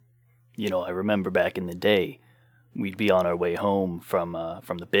I remember back in the day, we'd be on our way home from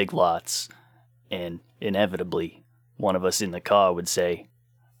the Big Lots, and inevitably, one of us in the car would say,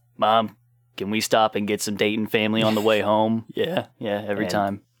 "Mom, can we stop and get some Dayton Family on the way home?" Yeah, every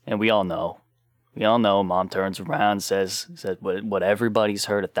time. And we all know. Mom turns around, says what everybody's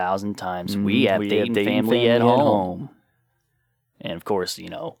heard 1,000 times. We have Dayton Family at home. And of course,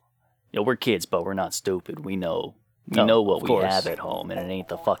 we're kids, but we're not stupid. We know what we have at home, and it ain't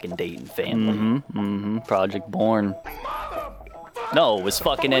the fucking Dayton Family. Project Born. No, it was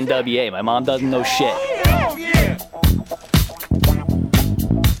fucking NWA. My mom doesn't know shit.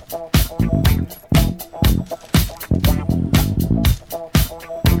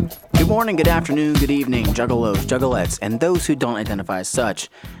 Good morning, good afternoon, good evening, juggalos, juggalettes, and those who don't identify as such.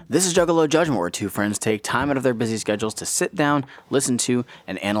 This is Juggalo Judgment, where two friends take time out of their busy schedules to sit down, listen to,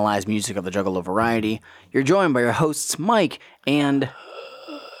 and analyze music of the Juggalo variety. You're joined by your hosts, Mike and...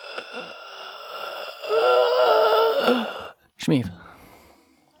 Shmeev.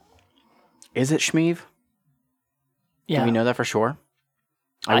 Is it Shmeev? Yeah. Do we know that for sure?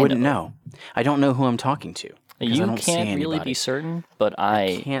 I wouldn't know. I don't know who I'm talking to. You can't really be certain, but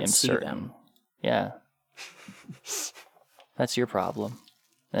I can't am see certain. them. Yeah. That's your problem.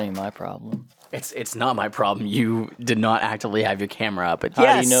 That ain't my problem. It's not my problem. You did not actively have your camera up, but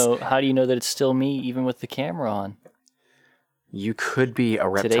How do you know that it's still me, even with the camera on? You could be a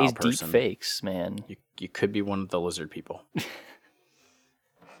reptile Today's person. deep fakes, man. You could be one of the lizard people.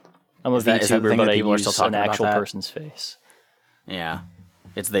 I'm a VTuber, but I use an actual that? person's face. Yeah.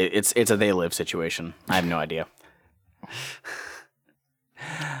 It's a they live situation. I have no idea.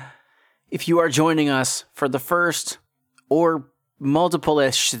 If you are joining us for the first or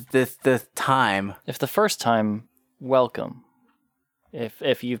multiple-ish the time. If the first time, welcome.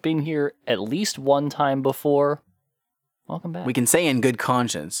 If you've been here at least one time before, welcome back. We can say in good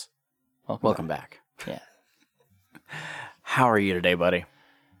conscience, welcome back. Yeah. How are you today, buddy?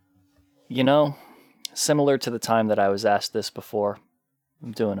 Similar to the time that I was asked this before,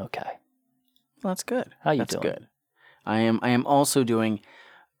 I'm doing okay. Well, that's good. How you that's doing? Good. I am also doing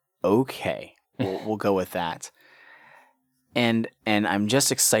okay. We'll go with that. And I'm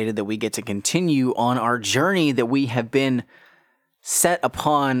just excited that we get to continue on our journey that we have been set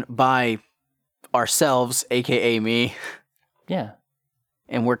upon by ourselves, aka me. Yeah.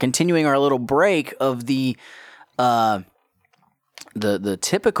 And we're continuing our little break of the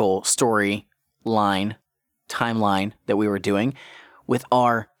typical story timeline that we were doing with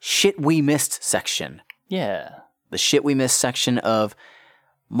our shit we missed section. Yeah. The shit we missed section of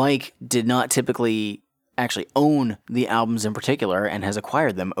Mike did not typically actually own the albums in particular and has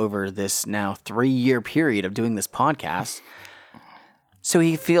acquired them over this now 3-year period of doing this podcast. So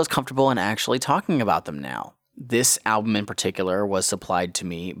he feels comfortable in actually talking about them now. This album in particular was supplied to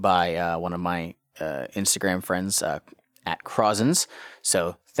me by one of my Instagram friends at Crosens.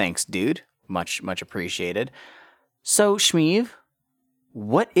 So thanks, dude. Much appreciated. So, Shmeev,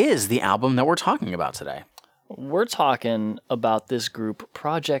 what is the album that we're talking about today? We're talking about this group,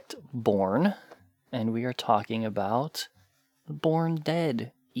 Project Born, and we are talking about the Born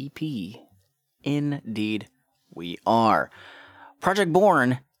Dead EP. Indeed, we are. Project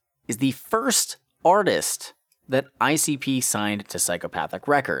Born is the first artist that ICP signed to Psychopathic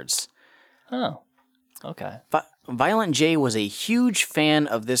Records. Oh, okay. Violent J was a huge fan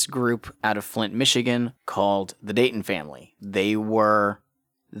of this group out of Flint, Michigan, called the Dayton Family. They were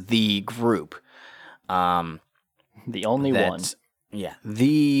the group. The only one. Yeah,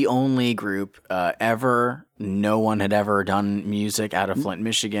 the only group ever. No one had ever done music out of Flint,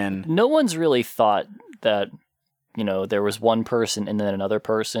 Michigan. No one's really thought that, there was one person and then another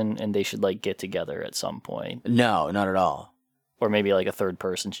person and they should, get together at some point. No, not at all. Or maybe, a third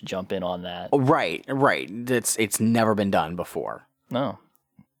person should jump in on that. Right. It's never been done before. No.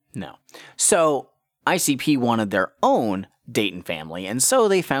 So, ICP wanted their own Dayton Family, and so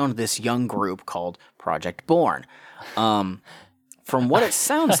they found this young group called Project Born. From what it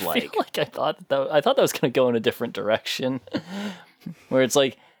sounds I feel like I thought that was going to go in a different direction, where it's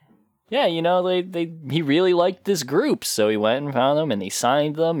yeah, he really liked this group, so he went and found them, and they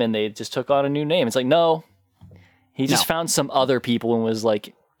signed them, and they just took on a new name. It's no, he just found some other people and was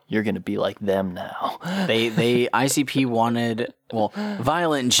like, "You're going to be like them now." They ICP wanted,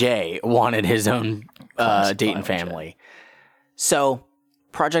 Violent J wanted his own Dayton Family. So,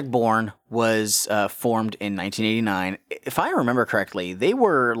 Project Born was formed in 1989. If I remember correctly, they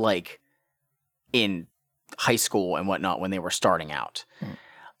were in high school and whatnot when they were starting out.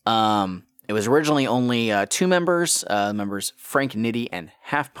 It was originally only 2 members, Frank Nitty and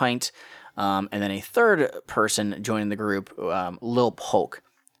Half Pint, and then a third person joined the group, Lil Polk.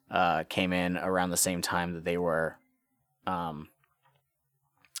 came in around the same time that they were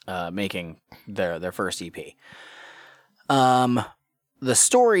making their first EP. The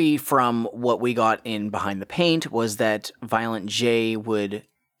story from what we got in Behind the Paint was that Violent J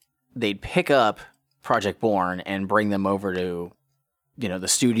they'd pick up Project Born and bring them over to, the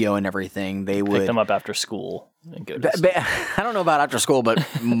studio and everything. They would pick them up after school and go to I don't know about after school, but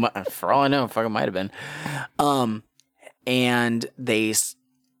for all I know, fucking might have been. And they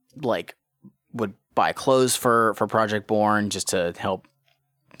would buy clothes for Project Born just to help,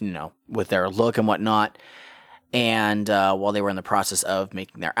 with their look and whatnot. And while they were in the process of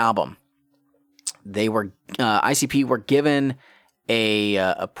making their album, they were ICP were given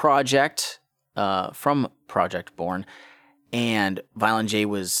a project from Project Born, and Violent J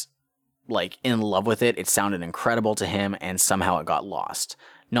was in love with it. It sounded incredible to him, and somehow it got lost.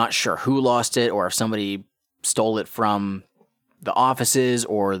 Not sure who lost it, or if somebody stole it from the offices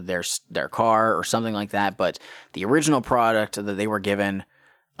or their car or something like that. But the original product that they were given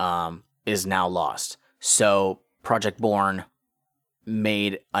is now lost. So Project Born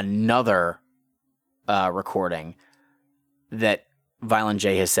made another recording that Violent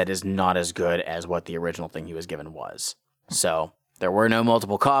J has said is not as good as what the original thing he was given was. So there were no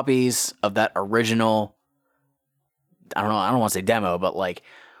multiple copies of that original, I don't want to say demo, but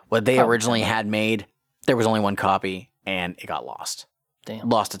what they originally had made, there was only one copy and it got lost. Damn.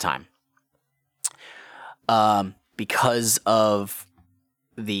 Lost to time. Because of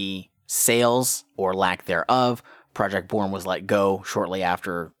the sales or lack thereof, Project Born was let go shortly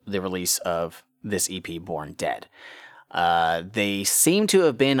after the release of this EP, Born Dead. They seem to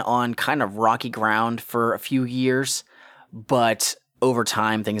have been on kind of rocky ground for a few years, but over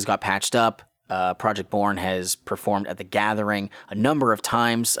time things got patched up. Project Born has performed at the Gathering a number of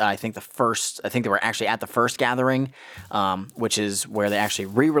times. I think they were actually at the first Gathering, which is where they actually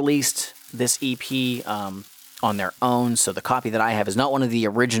re-released this EP on their own. So the copy that I have is not one of the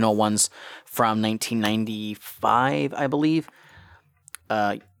original ones from 1995, I believe.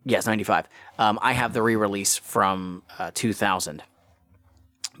 Yes, 95. I have the re-release from 2000.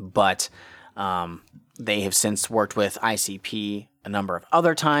 But they have since worked with ICP a number of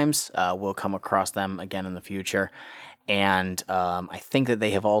other times. We'll come across them again in the future. And I think that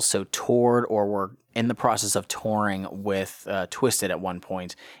they have also toured or were in the process of touring with Twisted at one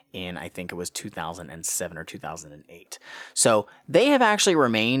point in, I think it was 2007 or 2008. So they have actually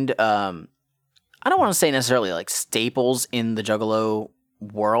remained, I don't want to say necessarily staples in the Juggalo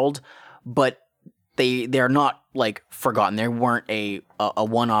world, but they're not forgotten. They weren't a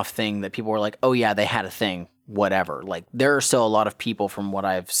one-off thing that people were like, oh yeah, they had a thing, whatever. There are still a lot of people from what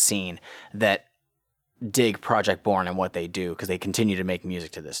I've seen that dig Project Born and what they do, because they continue to make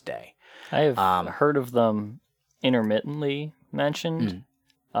music to this day. I have heard of them intermittently mentioned.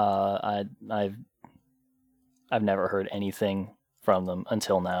 I've never heard anything from them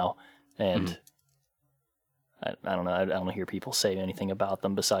until now, and I don't know. I don't hear people say anything about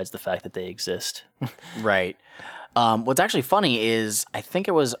them besides the fact that they exist. Right. What's actually funny is I think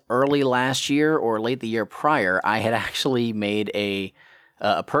it was early last year or late the year prior, I had actually made a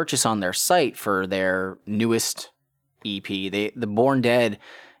purchase on their site for their newest EP. The Born Dead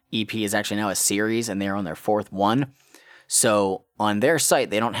EP is actually now a series, and they're on their fourth one. So on their site,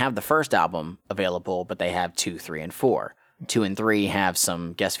 they don't have the first album available, but they have 2, 3, and 4. 2 and 3 have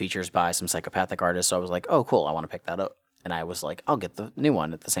some guest features by some psychopathic artists. So I was like, oh, cool, I want to pick that up. And I was like, I'll get the new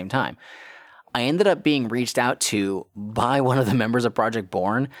one at the same time. I ended up being reached out to by one of the members of Project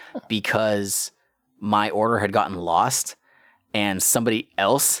Born because my order had gotten lost, and somebody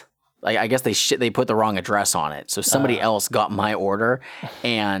else, I guess they put the wrong address on it. So somebody else got my order,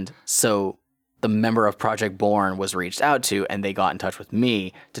 and so the member of Project Born was reached out to, and they got in touch with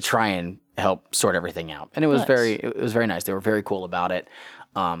me to try and help sort everything out. And it was very nice. They were very cool about it,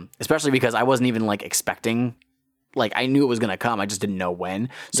 especially because I wasn't even expecting. I knew it was gonna come. I just didn't know when.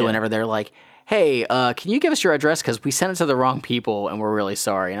 So whenever they're like, hey, can you give us your address? Because we sent it to the wrong people and we're really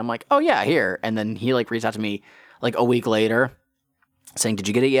sorry. And I'm like, oh yeah, here. And then he reached out to me a week later saying, did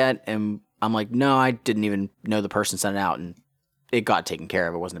you get it yet? And I'm like, no, I didn't even know the person sent it out, and it got taken care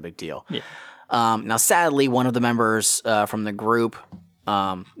of. It wasn't a big deal. Yeah. Now, sadly, one of the members from the group,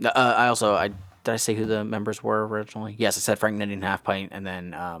 did I say who the members were originally? Yes, I said Frank Nitty and Half Pint, and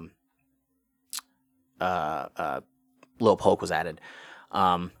then Lil Polk was added.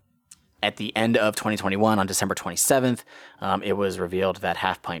 At the end of 2021, on December 27th, it was revealed that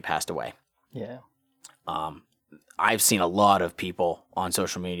Half Pint passed away. Yeah. I've seen a lot of people on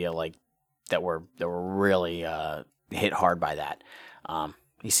social media that were really hit hard by that.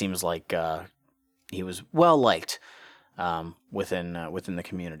 He seems like he was well liked within the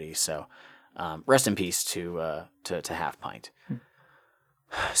community. So rest in peace to Half Pint.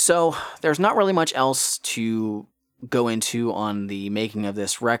 So there's not really much else to go into on the making of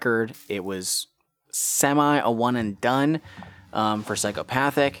this record. It was semi a one and done for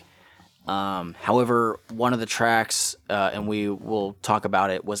Psychopathic. However, one of the tracks, and we will talk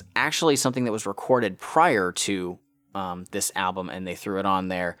about it, was actually something that was recorded prior to this album, and they threw it on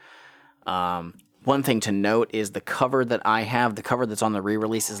there. One thing to note is the cover that I have, the cover that's on the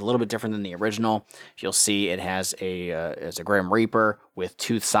re-release, is a little bit different than the original. You'll see it has a Grim Reaper with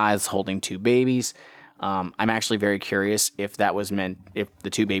two scythes holding two babies. I'm actually very curious if that was meant, if the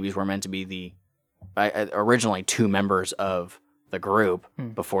two babies were meant to be the originally two members of the group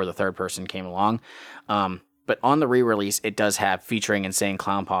before the third person came along. But on the re-release, it does have featuring Insane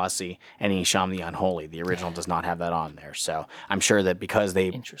Clown Posse and Isham the Unholy. The original does not have that on there. So I'm sure that because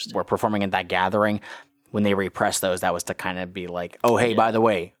they were performing at that gathering, when they repressed those, that was to kind of be like, oh, hey, by the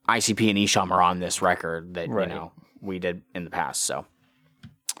way, ICP and Isham are on this record that, we did in the past. So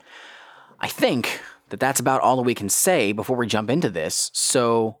I think that that's about all that we can say before we jump into this.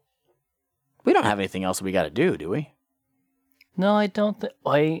 So we don't have anything else we got to do we? No, I don't think...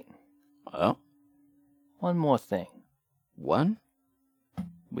 Wait. Oh. One more thing. One?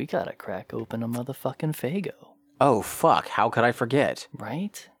 We gotta crack open a motherfucking Faygo. Oh, fuck. How could I forget?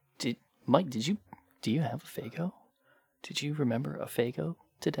 Right? Mike, do you have a Faygo? Did you remember a Faygo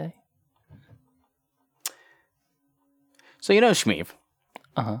today? So, Shmeev.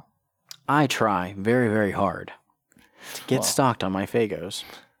 Uh-huh. I try very, very hard to get stocked on my Faygos.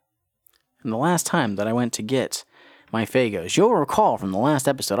 And the last time that I went to get my Faygos, you'll recall from the last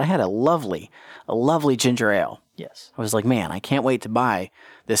episode, I had a lovely ginger ale. Yes. I was like, man, I can't wait to buy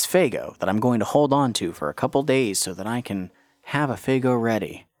this Faygo that I'm going to hold on to for a couple days so that I can have a Faygo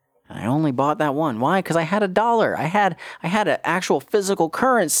ready. And I only bought that one. Why? Because I had $1. I had an actual physical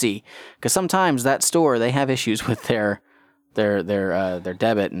currency. Because sometimes that store, they have issues with their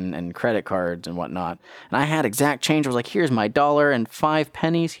debit and credit cards and whatnot. And I had exact change. I was like, here's my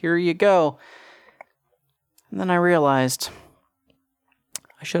 $1.05. Here you go. And then I realized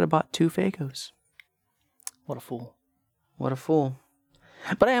I should have bought 2 Faygos. What a fool. What a fool.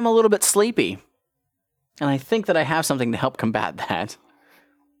 But I am a little bit sleepy. And I think that I have something to help combat that.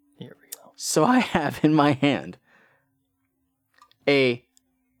 Here we go. So I have in my hand a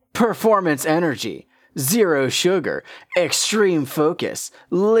Performance Energy Zero Sugar Extreme Focus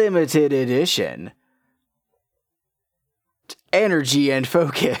Limited Edition Energy and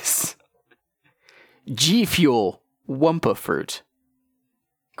Focus G Fuel Wumpa Fruit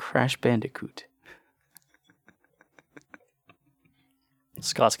Crash Bandicoot.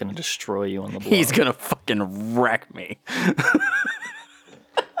 Scott's gonna destroy you on the blog. He's gonna fucking wreck me.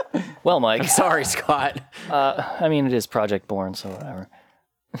 Well, Mike. I'm sorry, Scott. I mean, it is Project Born, so whatever.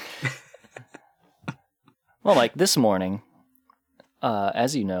 Well, Mike, this morning,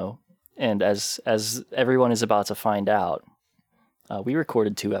 as you know, and as everyone is about to find out, we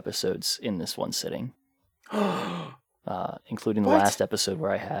recorded 2 episodes in this one sitting, including the last episode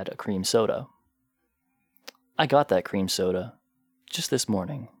where I had a cream soda. I got that cream soda just this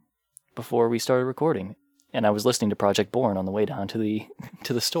morning before we started recording, and I was listening to Project Born on the way down to the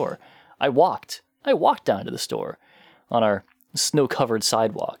store. I walked down to the store on our snow-covered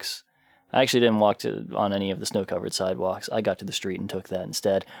sidewalks. I actually didn't walk on any of the snow-covered sidewalks. I got to the street and took that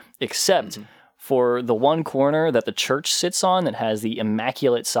instead, except for the one corner that the church sits on that has the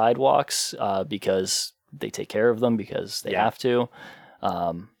immaculate sidewalks because they take care of them because they have to.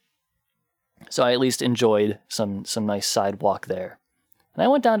 So I at least enjoyed some nice sidewalk there. And I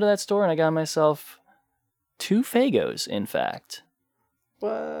went down to that store and I got myself 2 Faygos, in fact.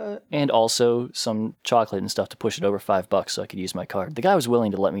 What? And also some chocolate and stuff to push it over $5 so I could use my card. The guy was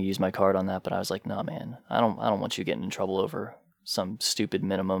willing to let me use my card on that, but I was like, "Nah, man, I don't want you getting in trouble over some stupid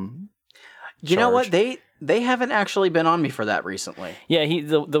minimum." You know what? They haven't actually been on me for that recently. Yeah,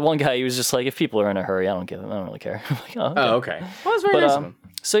 the one guy, he was just like, if people are in a hurry, I don't really care. I'm like, oh, okay. Well, that's very nice of him.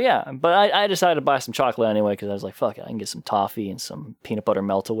 So yeah, but I decided to buy some chocolate anyway because I was like, fuck it, I can get some toffee and some peanut butter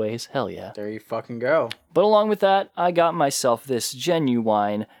meltaways. Hell yeah. There you fucking go. But along with that, I got myself this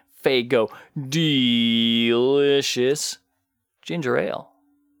genuine Faygo delicious ginger ale.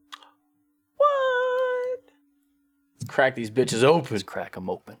 What? Let's crack these bitches open. Let's crack them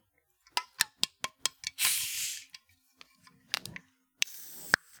open.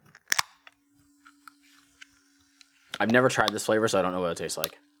 I've never tried this flavor, so I don't know what it tastes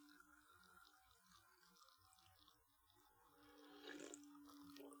like.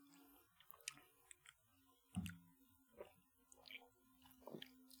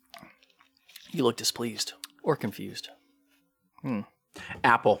 You look displeased or confused.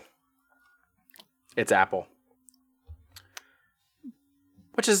 Apple. It's apple.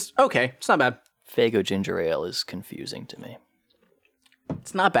 Which is okay. It's not bad. Faygo ginger ale is confusing to me.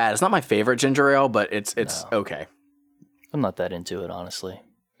 It's not bad. It's not my favorite ginger ale, but it's okay. I'm not that into it, honestly.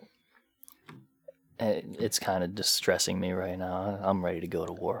 It's kind of distressing me right now. I'm ready to go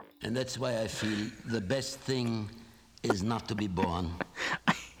to war. And that's why I feel the best thing is not to be born.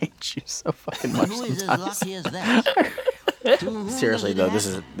 I hate you so fucking much. Who is as sometimes. lucky as that? Seriously though, this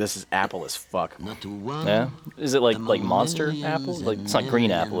is apple as fuck. Not to one. Yeah? Is it like among monster millions apple? Like and it's not green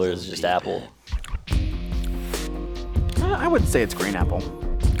millions apple, or is it of just people. apple? I would say it's green apple.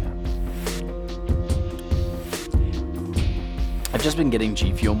 I've just been getting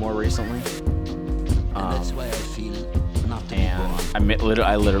G Fuel more recently. And that's why I feel not to be And born.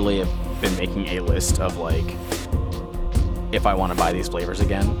 I literally have been making a list of like if I want to buy these flavors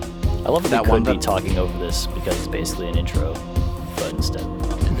again. I love that That we one could be that- talking over this because it's basically an intro, but instead,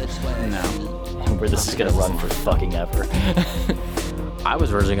 And that's why I No. feel where this is gonna run for fucking ever. I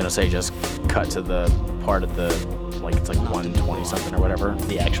was originally gonna say just cut to the part at the like it's like 120 something or whatever.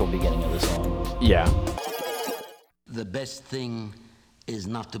 The actual beginning of the song. Yeah. the best thing is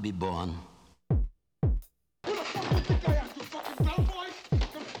not to be born.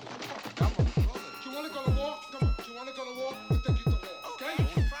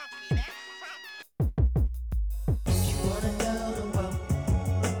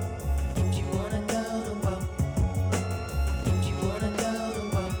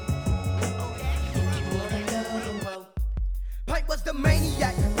 Pipe was the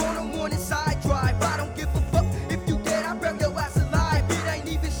maniac, born on morning side drive. I don't give a fuck if you dead, I burn your ass alive. It ain't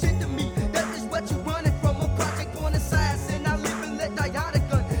even shit to me. That is what you running from, a project on the assassin. I live and let die out a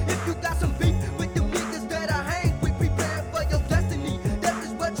gun. If you got some beef with them niggas that I hang with, prepare for your destiny. That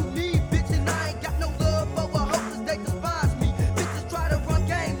is what you need, bitch. And I ain't got no love for a hoe 'cause they despise me. Bitches try to run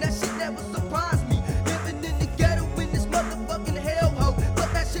game, that shit never surprised me. Living in the ghetto in this motherfucking hellhole.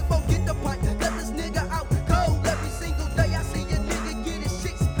 But that shit won't get the pipe, got this nigga out cold. Every single day I see a nigga get his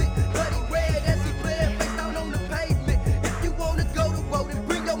shit split. Bloody red as he bled, face down on the pavement. If you wanna go to war, then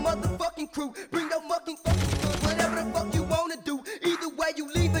bring your motherfucking crew. Bring your fucking whatever the fuck you wanna do. Either way you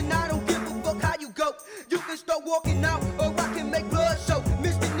leaving, I don't give a fuck how you go. You can start walking out, or I can make blood show.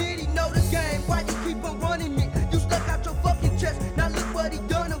 Mr. Nitty know the game, why you keep on running it? You stuck out your fucking chest, now look what he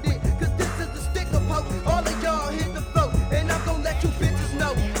done with it. 'Cause this is the sticker poke, all of y'all hit the flow. And I'm gonna let you bitches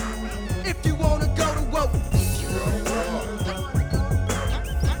know, if you wanna go to war.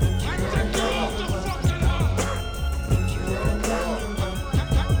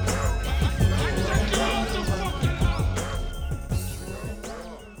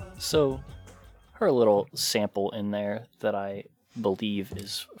 So, her little sample in there that I believe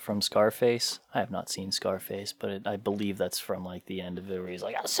is from Scarface. I have not seen Scarface, but I believe that's from like the end of it where he's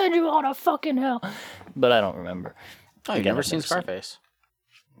like, "I'll send you on a fucking hell," but I don't remember. Oh, you've Again, never I've seen never seen- Scarface?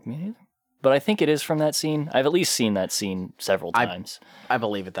 Me neither. But I think it is from that scene. I've at least seen that scene several times. I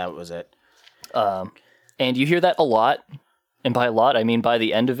believe that was it. And you hear that a lot. And by a lot, I mean by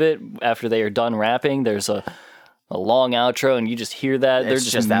the end of it, after they are done rapping, there's a long outro, and you just hear that. They're It's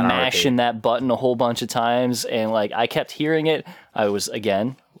just just that mashing R&B. that button a whole bunch of times. And like, I kept hearing it. I was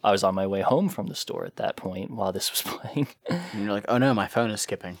on my way home from the store at that point while this was playing. And you're like, oh no, my phone is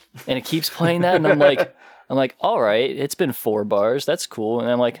skipping. And it keeps playing that. And I'm like, all right, it's been 4 bars. That's cool. And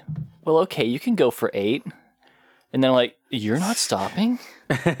I'm like, well, okay, you can go for 8. And then I'm like, you're not stopping?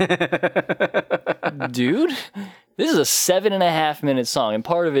 Dude, this is a 7.5 minute song. And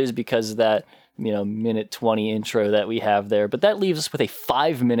part of it is because of that, minute 20 intro that we have there. But that leaves us with a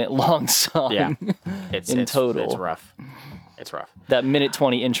 5-minute long song. Yeah. It's total. It's rough. It's rough. That minute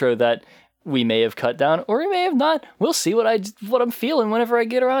 20 intro that we may have cut down, or we may have not. We'll see what I'm feeling whenever I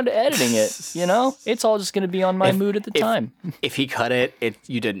get around to editing it. It's all just going to be on my mood at the time. If he cut it,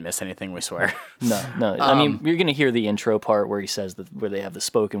 you didn't miss anything, we swear. No. I mean, you're going to hear the intro part where he says where they have the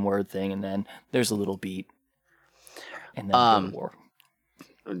spoken word thing, and then there's a little beat, and then go to war.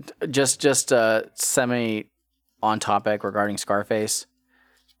 just semi on topic regarding Scarface.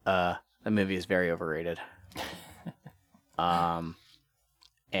 The movie is very overrated.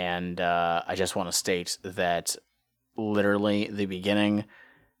 And I just want to state that literally the beginning,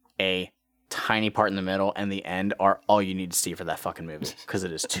 a tiny part in the middle, and the end are all you need to see for that fucking movie, because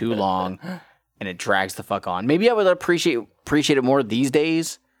it is too long and it drags the fuck on. Maybe I would appreciate it more these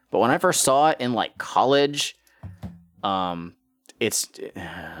days, but when I first saw it in like college, it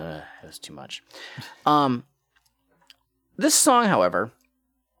was too much. This song, however,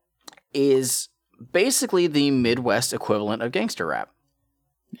 is basically the Midwest equivalent of gangster rap.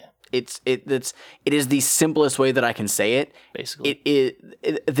 It is the simplest way that I can say it. Basically.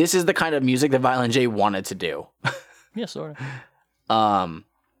 This is the kind of music that Violent J wanted to do. Yeah, sort of.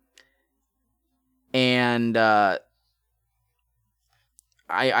 And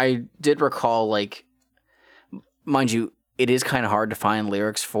I did recall, like, mind you, it is kind of hard to find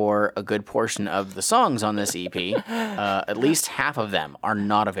lyrics for a good portion of the songs on this EP. At least half of them are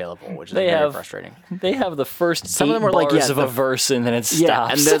not available, which is very frustrating. They have the first Some of them bars are like, of a verse and then it stops. Yeah,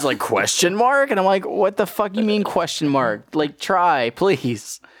 and there's like question mark, and I'm like, what the fuck you mean question mark? Like, try,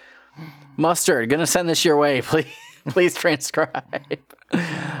 please. Mustard, gonna send this your way, please transcribe.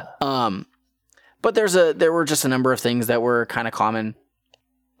 But there were just a number of things that were kind of common,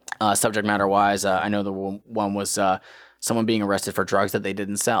 subject matter wise. I know the one was someone being arrested for drugs that they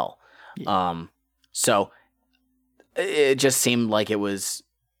didn't sell. Yeah. So it just seemed like it was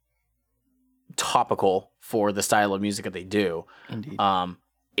topical for the style of music that they do. Indeed.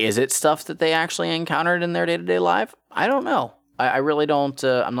 Is it stuff that they actually encountered in their day-to-day life? I don't know. I really don't.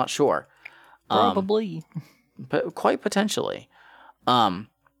 I'm not sure. Probably. But quite potentially. I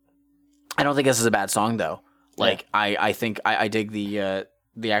don't think this is a bad song though. Like, yeah. I think I dig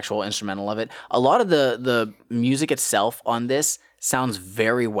the actual instrumental of it. A lot of the music itself on this sounds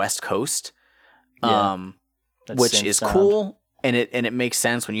very West Coast, which is cool, and it makes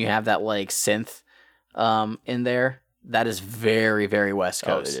sense when you have that like synth in there. That is very, very West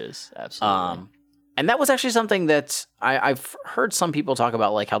Coast. Oh, it is, absolutely. And that was actually something that I've heard some people talk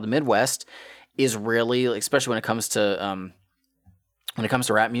about, like how the Midwest is really, especially when it comes to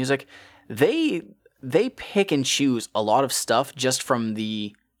rap music, they pick and choose a lot of stuff just from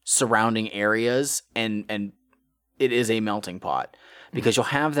the surrounding areas, and it is a melting pot, because you'll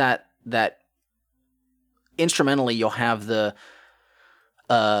have that instrumentally, you'll have the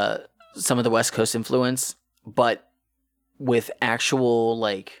some of the West Coast influence, but with actual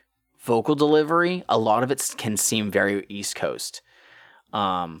like vocal delivery, a lot of it can seem very East Coast.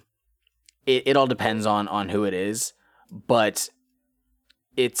 It all depends on who it is, but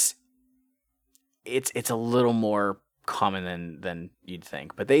it's a little more common than you'd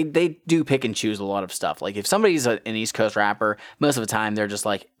think. But they do pick and choose a lot of stuff. Like if somebody's an East Coast rapper, most of the time they're just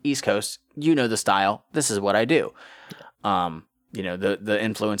like, East Coast, you know the style, this is what I do. You know, the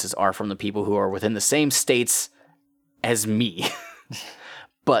influences are from the people who are within the same states as me.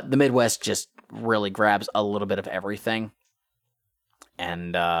 But the Midwest just really grabs a little bit of everything,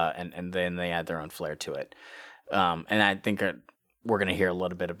 and then they add their own flair to it. And I think we're gonna hear a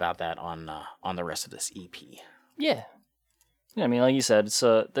little bit about that on the rest of this EP. Yeah, I mean, like you said, it's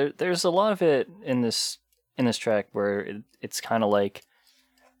there's a lot of it in this track where it's kind of like,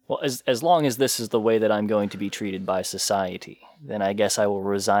 well, as long as this is the way that I'm going to be treated by society, then I guess I will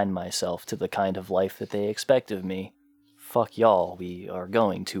resign myself to the kind of life that they expect of me. Fuck y'all, we are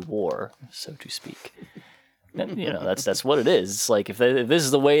going to war, so to speak. You know, that's what it is. It's like if this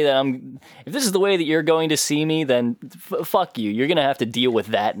is the way that you're going to see me, then fuck you. You're gonna have to deal with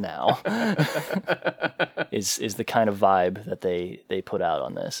that now. is the kind of vibe that they put out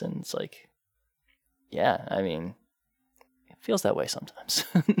on this, and it's like, yeah, I mean, it feels that way sometimes.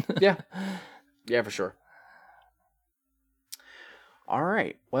 Yeah, for sure. All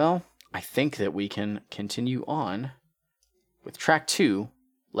right, well, I think that we can continue on with track 2,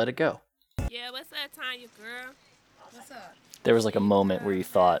 Let It Go. Yeah, what's up, Tanya, girl? What's up? There was like a moment where you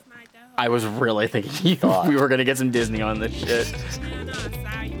thought, I was really thinking we were going to get some Disney on this shit.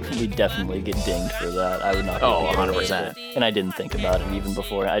 We'd definitely get dinged for that. I would not. Oh, 100%. And I didn't think about it even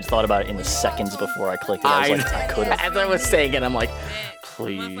before. I thought about it in the seconds before I clicked it. I was like, I could have. As I was saying it, I'm like,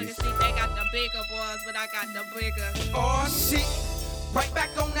 please. They got the bigger boys, but I got the bigger. Oh shit, right back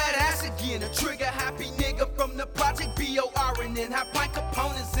on that ass again. A trigger happy nigga from the Project BOR and then have my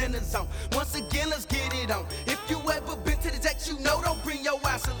components in the zone. Once again, let's get it on. If you ever been to the deck, you know don't bring your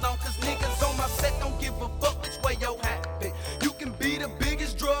ass along. Cause niggas on my set don't give a fuck which way your hat been. You can be the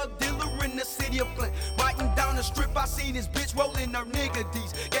biggest drug dealer in the city of Flint. Riding down the strip, I seen this bitch rolling her nigga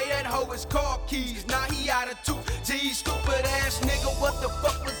D's. Gave that hoe his car keys, now he out of 2 G's. Stupid ass nigga, what the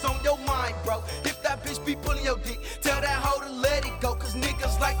fuck was on your mind, bro? If that bitch be pulling your dick, tell that hoe to let it go. Cause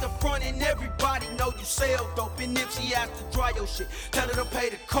niggas like the front and everybody know you sell dope. And if she has to dry your shit, tell her to pay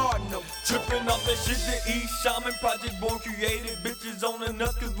the card note. Trippin' off that shit the East Shaman Project Born created. Bitches on the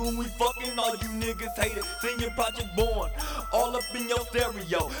nuts cause when we fucking all you niggas hate it. Singing Project Born, all up in your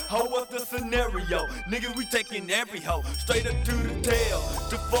stereo. Hoe up the scenario. Niggas we taking every hoe straight up to the tail.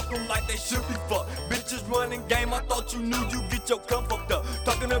 To fuck them like they should be fucked. Bitches running game, I thought you knew you get your cum fucked up.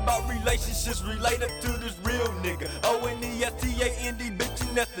 Talking about relationships related to this real nigga. O-N-E-S-T-A-N-D, bitch,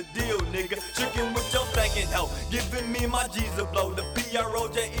 and that's the deal, nigga. Chicken with your thinking hoe, giving me my G's a blow. The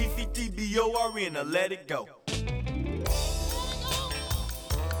P-R-O-J-E-C finna let it go.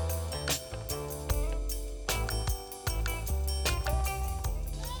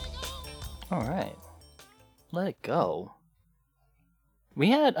 All right. Let It Go.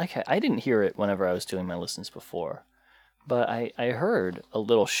 I didn't hear it whenever I was doing my listens before, but I heard a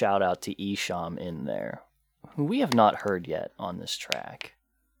little shout out to Esham in there, who we have not heard yet on this track.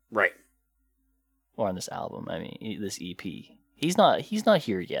 Right. Or on this album. I mean, this EP. He's not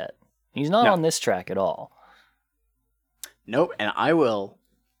here yet. He's not No. on this track at all. Nope, and I will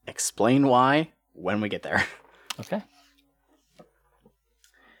explain why when we get there. Okay.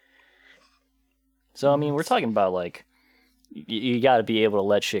 So, I mean, we're talking about, like, you got to be able to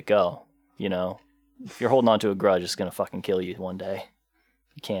let shit go, you know? If you're holding on to a grudge, it's going to fucking kill you one day.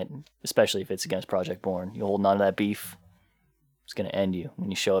 You can't, especially if it's against Project Born. You're holding on to that beef, it's going to end you.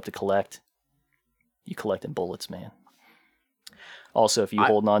 When you show up to collect, you collecting bullets, man. Also, if you're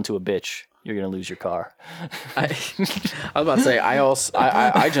holding on to a bitch, you're going to lose your car. I was about to say,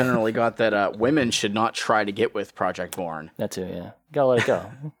 I generally got that women should not try to get with Project Born. That too, yeah. Gotta let it go.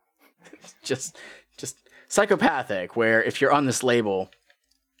 Just psychopathic, where if you're on this label,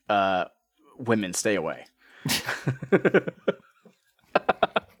 women stay away.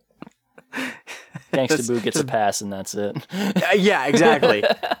 Gangsta Boo gets a pass and that's it. Yeah, exactly.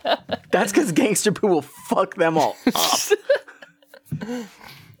 That's because Gangsta Boo will fuck them all up.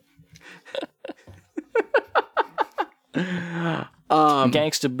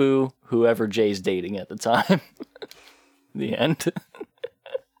 Gangsta Boo, whoever Jay's dating at the time. The end.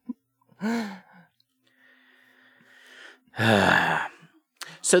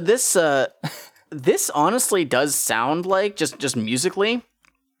 So this honestly does sound like, just musically,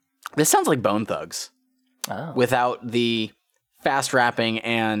 this sounds like Bone Thugs. Oh. Without the fast rapping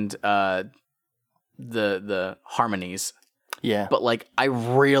and the harmonies. Yeah. But like, I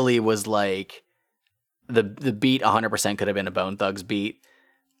really was like, the beat 100% could have been a Bone Thugs beat.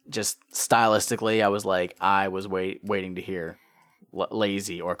 Just stylistically, I was like, I was waiting to hear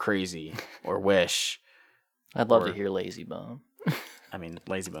Lazy or Crazy or Wish. I'd love to hear Lazy Bone. I mean,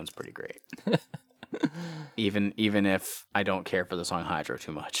 Lazy Bone's pretty great. even if I don't care for the song Hydro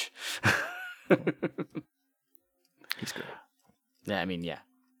too much. He's great. Yeah, I mean, yeah.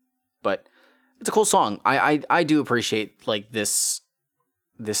 But it's a cool song. I do appreciate like this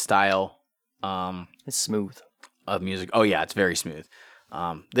style It's smooth. of music. Oh yeah, it's very smooth.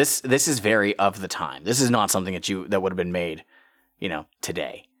 This is very of the time. This is not something that would have been made,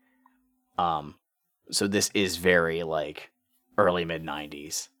 today. So this is very like early mid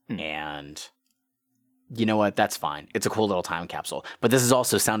 90s, and you know what? That's fine. It's a cool little time capsule. But this is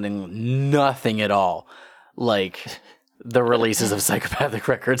also sounding nothing at all like the releases of Psychopathic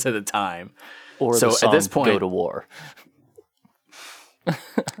Records at the time. Or so the song at this point, Go to War.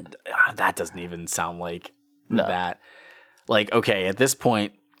 That doesn't even sound like No. that. Like, okay, at this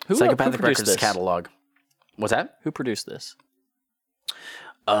point, Who Psychopathic produced Records this? catalog. What's that? Who produced this?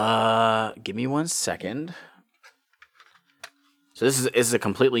 Give me 1 second. So this is a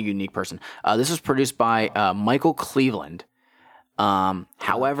completely unique person. This was produced by Michael Cleveland.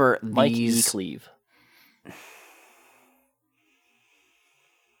 However, Mike E. these Cleve.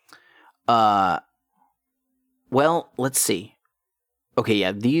 well, let's see. Okay,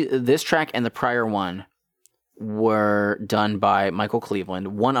 yeah, this track and the prior one were done by Michael Cleveland.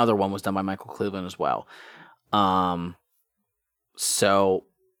 One other one was done by Michael Cleveland as well. So,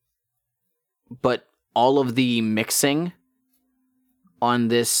 but all of the mixing on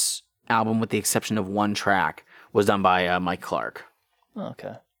this album, with the exception of one track, was done by Mike Clark. Oh,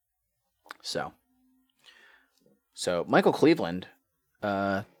 okay. So Michael Cleveland,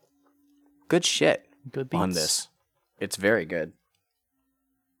 good shit Good beats. on this. It's very good.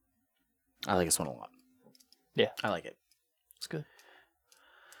 I like this one a lot. Yeah, I like it. it's good.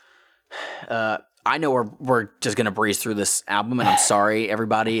 I know we're just gonna breeze through this album, and I'm sorry,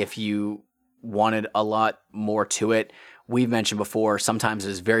 everybody, if you wanted a lot more to it. We've mentioned before, sometimes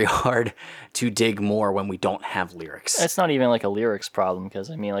it's very hard to dig more when we don't have lyrics. It's not even like a lyrics problem, because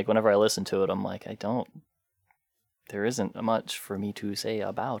I mean, like, whenever I listen to it, I'm like, there isn't much for me to say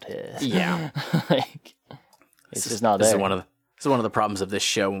about it. Yeah. Like, it's just not This there. is one of the problems of this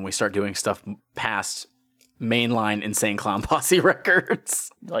show when we start doing stuff past mainline Insane Clown Posse records.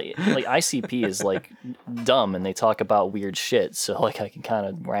 like ICP is like dumb, and they talk about weird shit, so like I can kind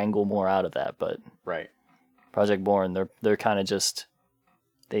of wrangle more out of that. But Right. Project Born, they're kind of just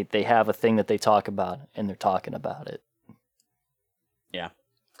they have a thing that they talk about, and they're talking about it. Yeah.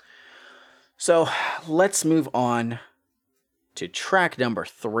 So let's move on to track number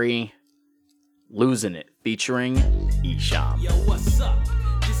 3, Losing It, featuring Esham. Yo, what's up?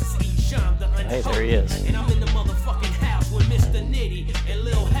 This is Esham, the Hey, there he is. And I'm in the motherfucking house with Mr. Nitty and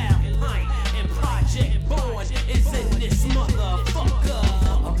Lil Half Pint and Project Born is in this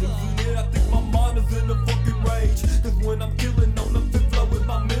motherfucker. I'm losing it, I think my mind is in a fucking rage. Cause when I'm killing on the fifth floor with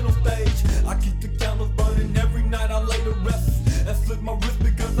my mental stage, I keep the candles burning every night, I lay to rest. And slit my wrist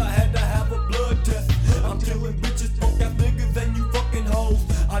because I had to have a blood test. I'm killing bitches, fuck ass niggas and you fucking hoes.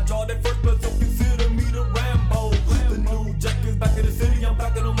 I draw that first blood, so consider me the Rambo. The new Jack is back in the city, I'm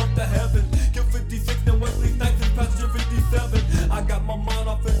backing them up to heaven. Kill 56 and Wesley Snipes is passenger 57. I got my mind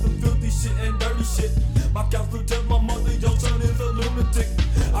off in some filthy shit and dirty shit. My counselor tells my mother, your son is a lunatic.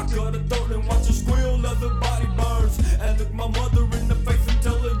 I cut her throat and watch her squeal as her body burns. And look my mother in the face and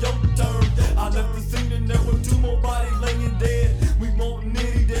tell her your turn. I left the scene and there were 2 more bodies laying dead. We want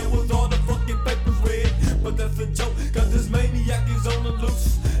Nitty, there was all the fucking papers red. But that's a joke, cause this maniac is on the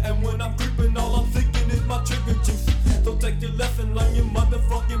loose. And when I'm creeping, all I'm thinking is my trigger juice. So take your lesson, learn your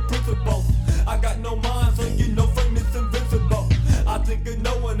motherfucking principles. I got no mind, so you know fame is invincible. I think of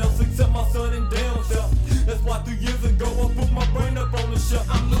no one else except my son and damn self. That's why 2 years ago I put my brain up on the shelf.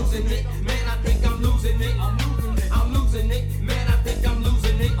 I'm losing it, man, I think I'm losing it. I'm losing it, I'm losing it, man, I think I'm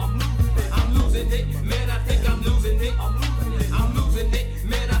losing it. I'm losing it, I'm losing it, man, I think I'm losing it. I'm losing it, I'm losing it,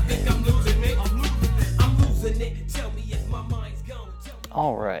 man, I think I'm losing it. I'm losing it, I'm losing it. Tell me if my mind's gone. Tell me.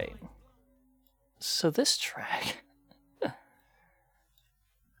 All right. So this track.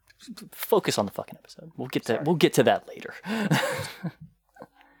 Focus on the fucking episode. We'll get to that later.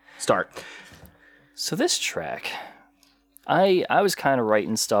 Start. So this track, I was kind of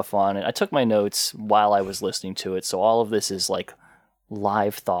writing stuff on it. I took my notes while I was listening to it, so all of this is like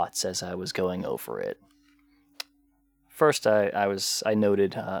live thoughts as I was going over it. First, I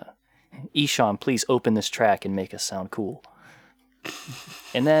noted, Esham, please open this track and make us sound cool.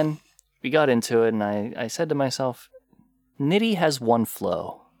 And then we got into it, and I said to myself, Nitty has one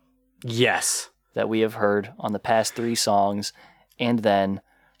flow Yes. that we have heard on the past 3 songs, and then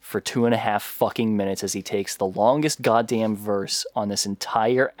for 2.5 fucking minutes as he takes the longest goddamn verse on this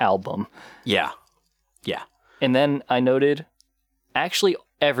entire album. Yeah. Yeah. And then I noted, actually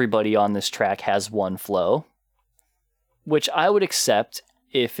everybody on this track has one flow, which I would accept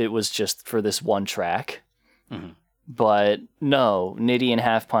if it was just for this one track. Mhm. But no, Nitty and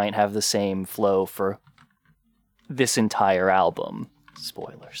Half Pint have the same flow for this entire album.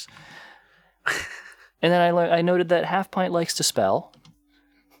 Spoilers. And then I noted that Half Pint likes to spell.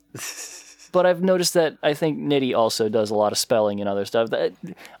 But I've noticed that I think Nitty also does a lot of spelling and other stuff.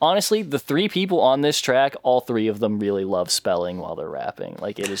 Honestly, the 3 people on this track, all 3 of them really love spelling while they're rapping.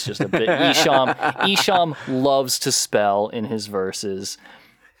 Like, it is just a bit... Esham loves to spell in his verses.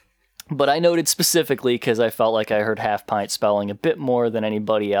 But I noted specifically because I felt like I heard Half Pint spelling a bit more than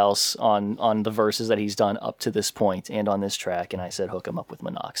anybody else on the verses that he's done up to this point and on this track, and I said hook him up with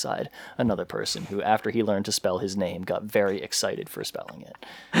Monoxide, another person who, after he learned to spell his name, got very excited for spelling it.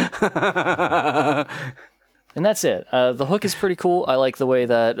 And that's it. The hook is pretty cool. I like the way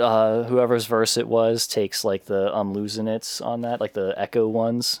that whoever's verse it was takes like the I'm losing it on that, like the echo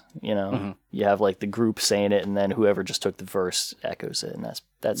ones. You know, Mm-hmm. You have like the group saying it, and then whoever just took the verse echoes it, and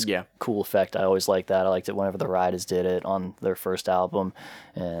that's Yeah. cool effect. I always like that. I liked it whenever the Riders did it on their first album,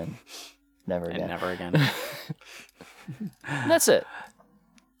 and never again. And never again. And that's it.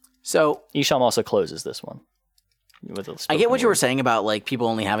 So Esham also closes this one. With a I get what you were spoken saying about like people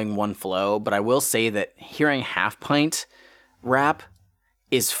only having one flow, but I will say that hearing Half Pint rap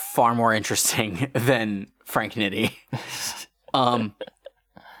is far more interesting than Frank Nitty.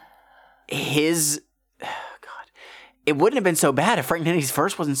 It wouldn't have been so bad if Frank Nitty's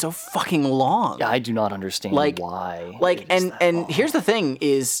verse wasn't so fucking long. Yeah, I do not understand Like- why. Like, it is that and long. here's the thing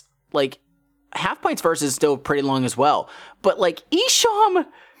is, like, Half Pint's verse is still pretty long as well. But, like, Esham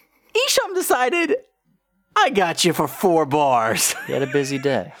decided, I got you for 4 bars. He had a busy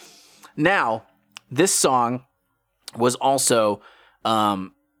day. Now, this song was also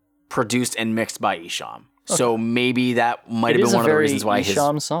produced and mixed by Esham. So maybe that might It have is been a one of the very reasons why his...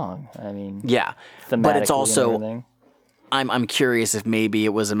 Esham song. I mean, Yeah, but thematically it's and also... everything. I'm curious if maybe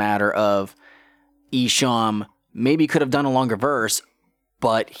it was a matter of Esham maybe could have done a longer verse,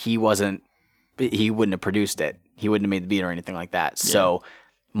 but he wouldn't have produced it. He wouldn't have made the beat or anything like that. So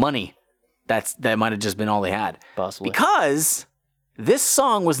money, that might have just been all they had. Possibly. Because this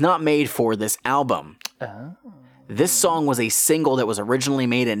song was not made for this album. Oh. This song was a single that was originally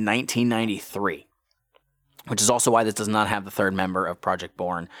made in 1993. Which is also why this does not have the 3rd member of Project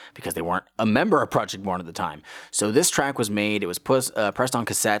Born, because they weren't a member of Project Born at the time. So this track was made, it was pressed on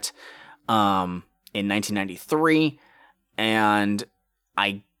cassette in 1993, and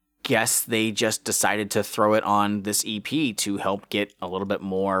I guess they just decided to throw it on this EP to help get a little bit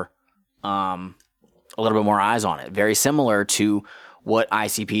more a little bit more eyes on it. Very similar to what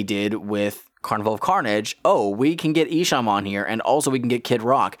ICP did with Carnival of Carnage. Oh, we can get Isham on here, and also we can get Kid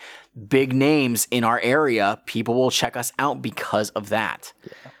Rock. Big names in our area. People will check us out because of that.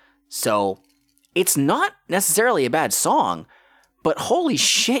 Yeah. So it's not necessarily a bad song, but holy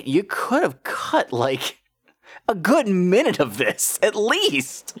shit, you could have cut like a good minute of this at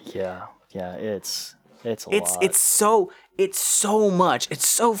least. Yeah, it's a lot. It's so much. It's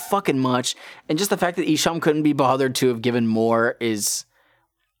so fucking much, and just the fact that Isham couldn't be bothered to have given more is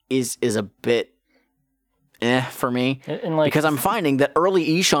a bit for me. And like, because I'm finding that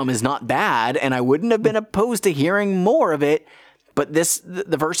early Isham is not bad, and I wouldn't have been opposed to hearing more of it. But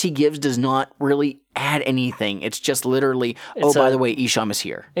the verse he gives does not really add anything. It's just literally, by the way, Isham is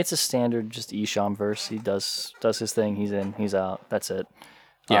here. It's a standard just Isham verse. He does his thing. He's in, he's out. That's it.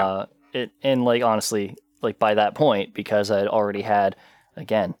 Yeah. And like, honestly, like by that point, because I had already had,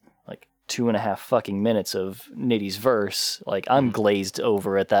 again, like 2.5 fucking minutes of Nitty's verse, like I'm glazed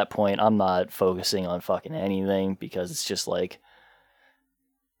over at that point. I'm not focusing on fucking anything because it's just like,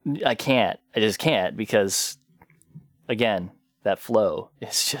 I just can't because, again, that flow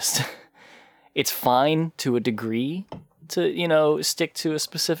is just, it's fine to a degree to, stick to a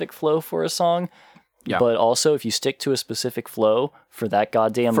specific flow for a song. Yeah. But also, if you stick to a specific flow for that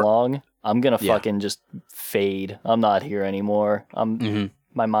goddamn long, I'm going to fucking just fade. I'm not here anymore.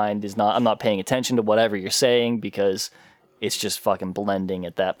 My mind is not, I'm not paying attention to whatever you're saying because it's just fucking blending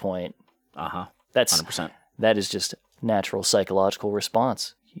at that point. That's 100%. That is just natural psychological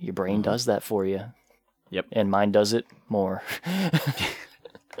response. Your brain does that for you. Yep. And mine does it more.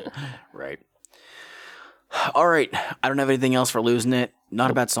 Right. All right. I don't have anything else for Losing It. Not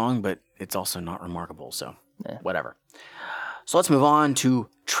a bad song, but it's also not remarkable. So whatever. So let's move on to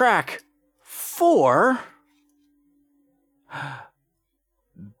track 4.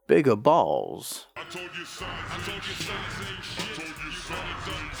 Bigger Balls. I told you signs ain't shit.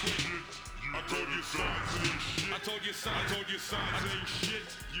 I told you signs ain't shit.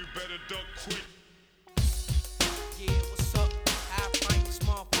 You better duck quick. Yeah, what's up? I find this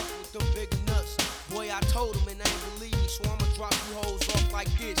motherfucker with them bigger nuts. Boy, I told him and they ain't believe me, so I'ma drop you hoes off like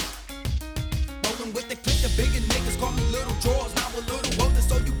this. Rolling with the click, the bigger niggas call me little drawers. Now a little older,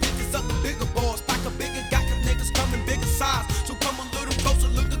 so you bitches up the bigger balls. Pack a bigger, got them niggas coming bigger size. So come a little closer,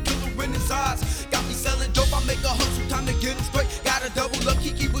 look a killer in his eyes. Got me selling dope, I make a hustle, time to get them straight. Got a double up,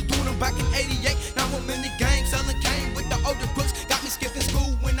 Kiki was doing them back in 88. Now I'm in the game, selling cane with the older books. Got me skipping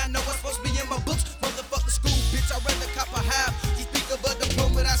school when I know I'm supposed to be in my books. Motherfucker school, bitch, I'd rather cop a half. You speak of a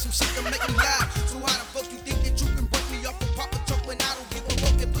diploma, that's some shit to make me laugh. So how the fuck you think that you can break me off a proper truck when I don't give a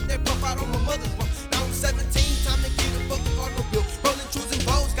fuck and put that bump out on my mother's run? Now I'm 17, time to get a fucking automobile. Rolling trues and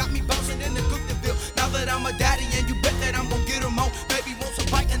bows, got me bouncing in the Cookville. Now that I'm a daddy and you bet that I'm gon' get them on. Baby wants a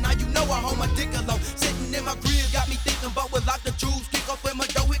bike and now you know I hold my dick alone. Sitting in my crib, got me thinking about what like the jewels. Kick off with my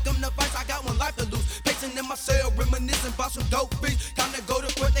dough, here come the vice, I got one life to lose. Pacing in my cell, reminiscing about some dope beats. Time to go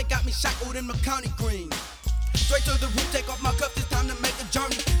to court, they got me shackled in the county green. Straight to the roof, take off my cuffs, it's time to make a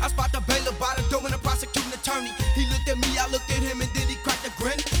journey. I spot the bailiff by the door and the prosecuting attorney. He looked at me, I looked at him, and then he cracked a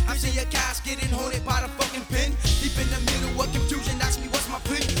grin. I see a casket and haunted by the fucking pen. Deep in the middle of confusion, ask me what's my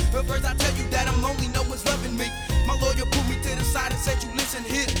plea. But first I tell you that I'm lonely, no one's loving me. My lawyer pulled me to the side and said, you listen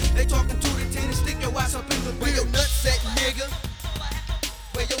here. They talking to the 10 and stick your ass up in the bill. Where your nuts at, nigga?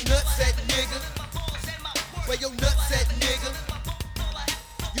 Where your nuts at, nigga? Where your nuts at, nigga?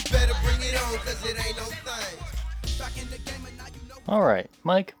 You better bring it on, cause it ain't no thing. Back in the game and now you know. All right,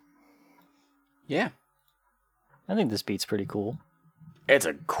 Mike. Yeah. I think this beat's pretty cool. It's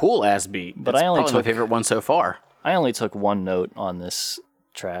a cool ass beat. But it's I only probably my took- favorite one so far. I only took one note on this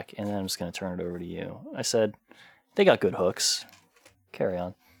track, and then I'm just going to turn it over to you. I said, they got good hooks. Carry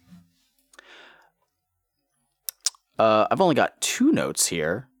on. I've only got 2 notes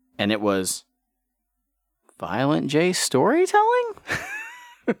here, and it was Violent J storytelling?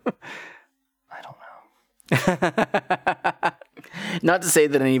 I don't know. Not to say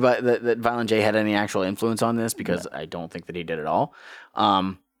that anybody that Violent J had any actual influence on this, because I don't think that he did at all.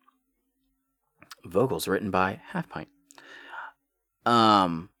 Vocals written by Half Pint.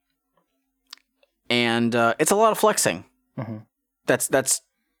 And it's a lot of flexing. Mm-hmm. That's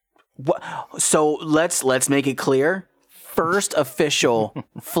what. So let's make it clear. First official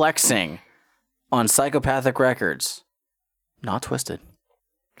flexing on Psychopathic Records, not Twisted.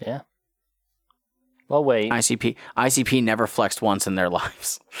 Yeah. Well, wait. ICP never flexed once in their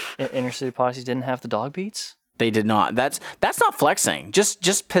lives. Inner City Posse didn't have the dog beats? They did not. That's not flexing.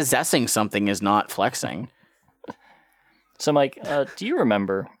 Just possessing something is not flexing. So, Mike, do you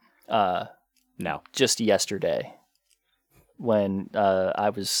remember No. just yesterday when I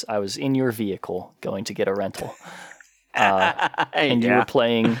was in your vehicle going to get a rental, and you were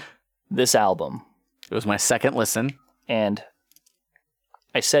playing this album. It was my second listen. And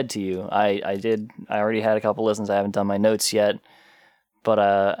I said to you, I already had a couple listens. I haven't done my notes yet,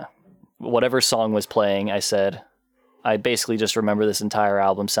 but whatever song was playing, I said, I basically just remember this entire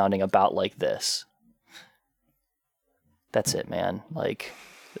album sounding about like this. That's it, man. Like,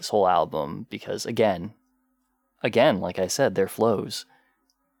 this whole album, because again, like I said, their flows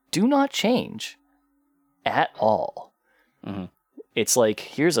do not change at all. Mm-hmm. It's like,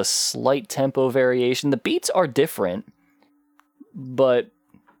 here's a slight tempo variation. The beats are different, but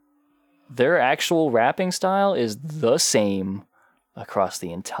their actual rapping style is the same across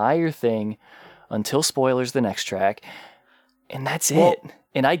the entire thing until Spoilers, the next track. And that's it.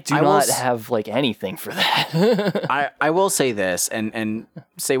 And I do not have like anything for that. I will say this, and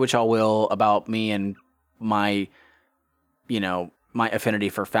say what y'all will about me and my, my affinity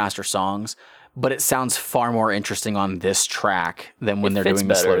for faster songs, but it sounds far more interesting on this track than when they're doing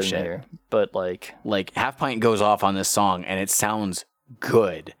the slow shit. There, but like Half Pint goes off on this song and it sounds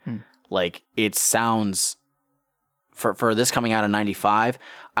good. Like, it sounds, for this coming out in 95,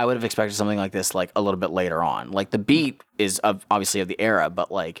 I would have expected something like this like a little bit later on. Like, the beat is obviously of the era,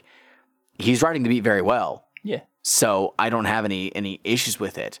 but like, he's writing the beat very well. Yeah. So I don't have any issues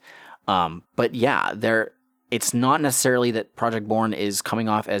with it. But yeah, it's not necessarily that Project Born is coming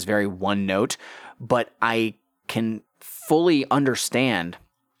off as very one note, but I can fully understand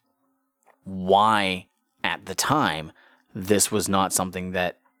why at the time this was not something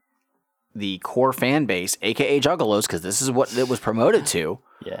that the core fan base, aka Juggalos, because this is what it was promoted to,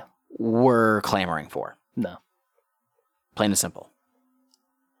 were clamoring for. No. Plain and simple.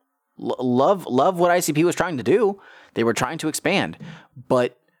 Love what ICP was trying to do. They were trying to expand,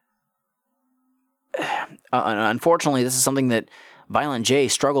 but unfortunately, this is something that Violent J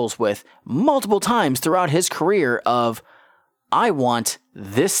struggles with multiple times throughout his career of, I want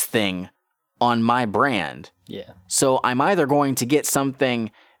this thing on my brand. Yeah. So I'm either going to get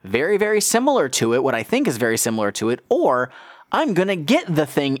something very, very similar to it, what I think is very similar to it, or I'm going to get the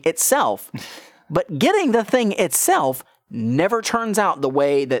thing itself. But getting the thing itself never turns out the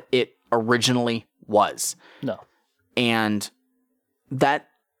way that it originally was. No. And that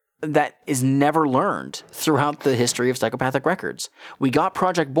is never learned throughout the history of Psychopathic Records. We got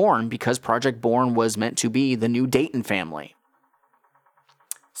Project Born because Project Born was meant to be the new Dayton family.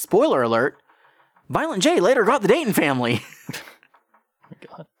 Spoiler alert, Violent J later got the Dayton family. Oh my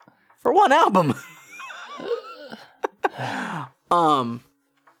God. For one album. And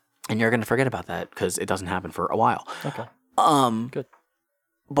you're going to forget about that because it doesn't happen for a while. Okay. Good.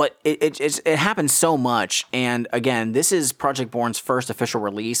 But it happens so much, and again, this is Project Born's first official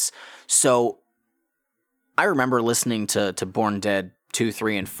release, so I remember listening to Born Dead 2,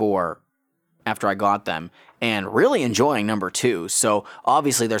 3, and 4 after I got them, and really enjoying number 2, so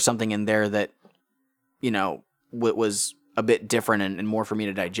obviously there's something in there that, was a bit different and more for me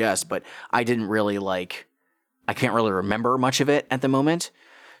to digest, but I didn't really I can't really remember much of it at the moment,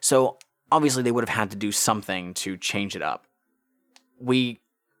 so obviously they would have had to do something to change it up. We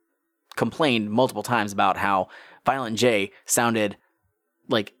complained multiple times about how Violent J sounded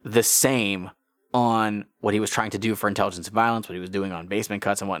like the same on what he was trying to do for Intelligence and Violence, what he was doing on Basement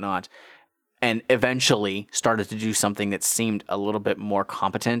Cuts and whatnot, and eventually started to do something that seemed a little bit more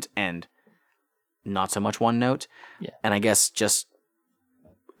competent and not so much one note. Yeah. And I guess just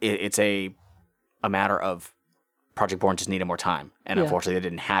it's a matter of Project Born just needed more time, and unfortunately they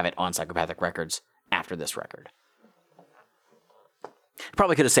didn't have it on Psychopathic Records after this record.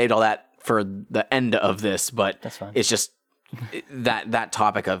 Probably could have saved all that for the end of this, but that's fine. It's just that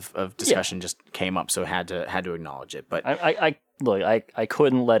topic of discussion just came up, so had to acknowledge it. But I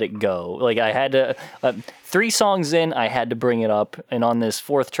couldn't let it go. Like, I had to 3 songs in, I had to bring it up, and on this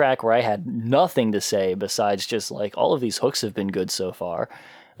 4th track where I had nothing to say besides just like, all of these hooks have been good so far.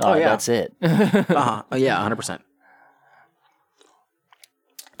 That's it. Yeah, 100%.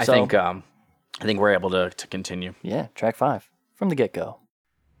 I think we're able to continue. Yeah, track 5 from the get-go.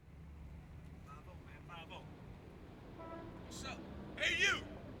 What's up? Hey, you!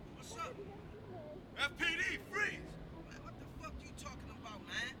 What's up? FPD, freeze! Man, what the fuck you talking about,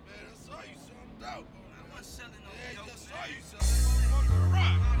 man? Man, I saw you selling dope. I wasn't selling no Yeah, dope, I saw man. you selling motherfucking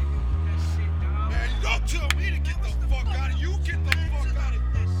rock. Man, you don't tell me to get the fuck out of you. Get the fuck out of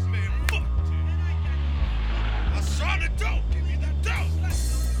this. Man, fuck. I saw the dope. Give me the dope.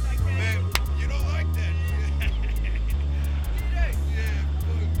 Man, you don't like that. Yeah.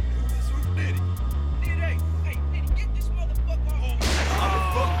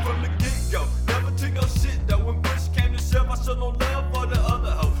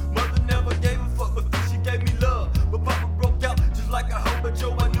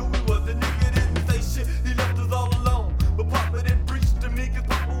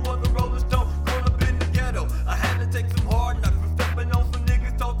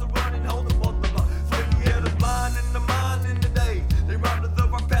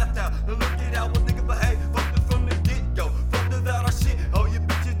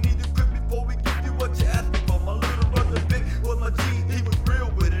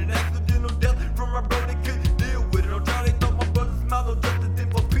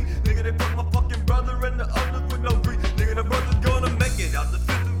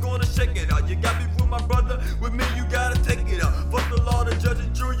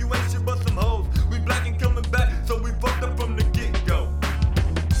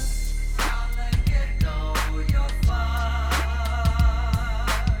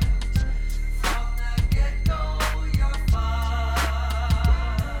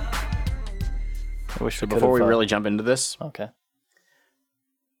 wish we could Before we have, really jump into this, Okay.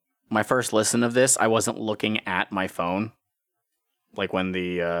 my first listen of this, I wasn't looking at my phone, like when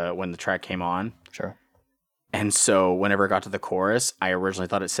the track came on. Sure. And so whenever it got to the chorus, I originally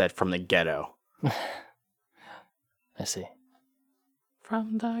thought it said "From the Ghetto." I see.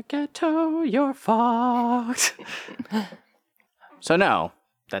 From the ghetto, you're fucked. So no,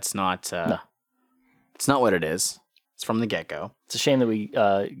 that's not. It's not what it is. It's from the get-go. It's a shame that we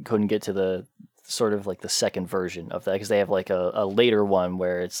couldn't get to the sort of like the second version of that, because they have like a later one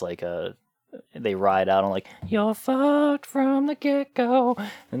where it's like they ride out on like "You're fucked from the get-go,"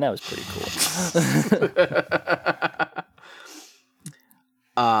 and that was pretty cool.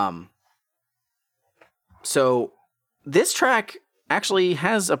 So this track actually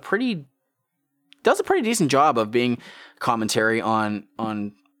does a pretty decent job of being commentary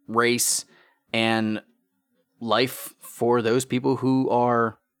on race and life for those people who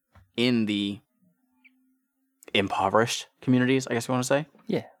are in the impoverished communities, I guess you want to say.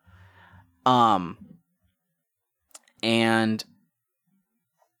 Yeah. And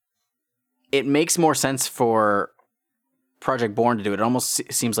it makes more sense for Project Born to do it. It almost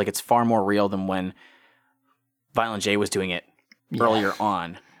seems like it's far more real than when Violent J was doing it earlier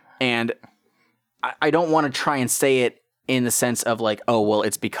on. And I don't want to try and say it in the sense of like, oh, well,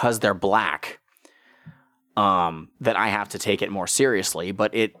 it's because they're black that I have to take it more seriously.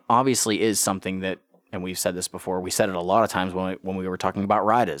 But it obviously is something that, and we've said this before, we said it a lot of times when we were talking about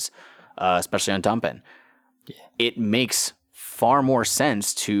riders, especially on Dumpin'. Yeah. It makes far more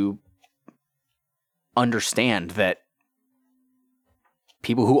sense to understand that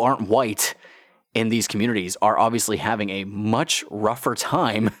people who aren't white in these communities are obviously having a much rougher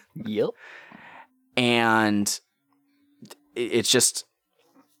time. Yep. And it's just,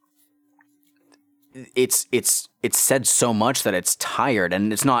 it's said so much that it's tired,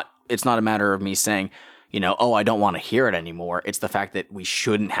 and it's not a matter of me saying, you know, oh, I don't want to hear it anymore. It's the fact that we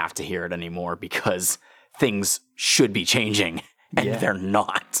shouldn't have to hear it anymore because things should be changing, and they're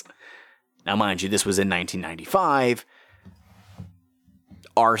not. Now, mind you, this was in 1995.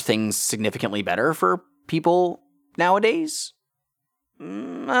 Are things significantly better for people nowadays? I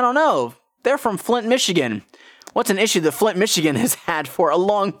don't know. They're from Flint, Michigan. What's an issue that Flint, Michigan has had for a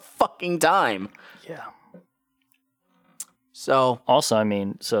long fucking time? Yeah. So also, I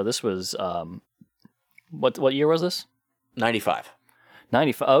mean, so this was what year was this? 95.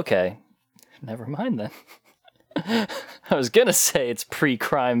 95. Okay. Never mind then. I was gonna say it's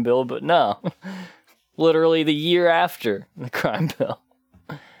pre-crime bill, but no. Literally the year after the crime bill.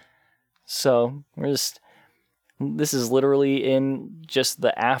 So this is literally in just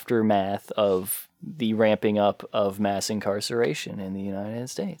the aftermath of the ramping up of mass incarceration in the United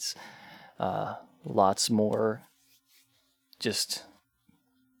States. Lots more, just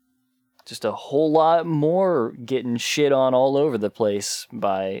a whole lot more getting shit on all over the place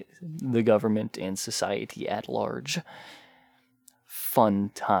by the government and society at large. Fun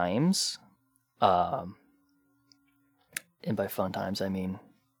times. And by fun times, I mean...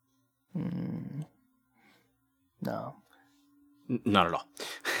 no. Not at all.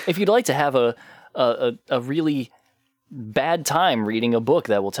 If you'd like to have a really bad time reading a book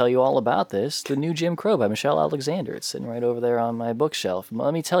that will tell you all about this, The New Jim Crow by Michelle Alexander. It's sitting right over there on my bookshelf.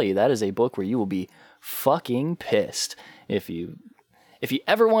 Let me tell you, that is a book where you will be fucking pissed. If you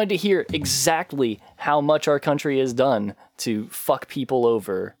ever wanted to hear exactly how much our country has done to fuck people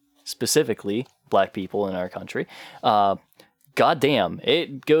over, specifically black people in our country, goddamn,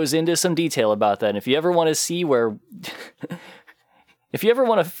 it goes into some detail about that. And if you ever want to see where... if you ever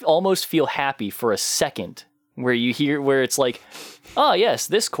want to almost feel happy for a second, where you hear, where it's like, oh yes,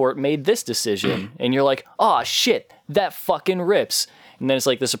 this court made this decision, and you're like, oh shit, that fucking rips. And then it's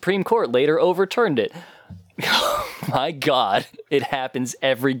like the Supreme Court later overturned it. Oh my God, it happens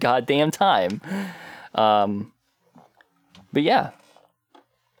every goddamn time. But yeah.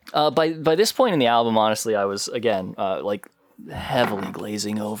 By this point in the album, honestly, I was, again, like heavily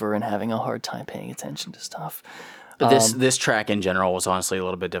glazing over and having a hard time paying attention to stuff. This track in general was honestly a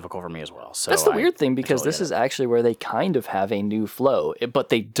little bit difficult for me as well. So that's the weird thing, because this is actually where they kind of have a new flow, but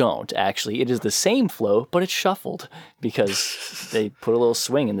they don't actually. It is the same flow, but it's shuffled because they put a little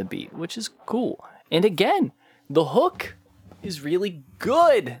swing in the beat, which is cool. And again, the hook is really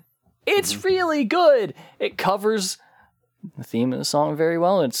good. It's really good. It covers the theme of the song very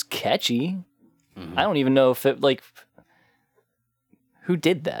well, and it's catchy. I don't even know if it, like, who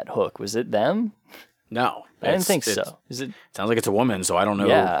did that hook? Was it them? No, I didn't think so. Is it? Sounds like it's a woman, so I don't know.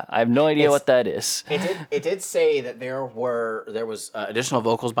 Yeah, I have no idea what that is. It did say that there was additional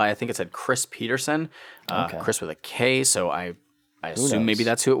vocals by, I think it said Chris Peterson, Chris with a K. So I assume maybe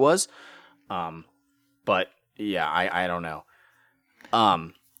that's who it was. But yeah, I don't know.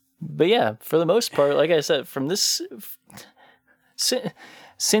 But yeah, for the most part, like I said, from this,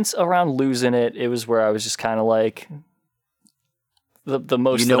 since around Losing It, it was where I was just kind of like the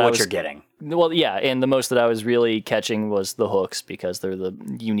most. You know that what you're getting. Well, yeah, and the most that I was really catching was the hooks because they're the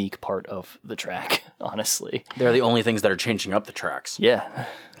unique part of the track. Honestly, They're the only things that are changing up the tracks. yeah,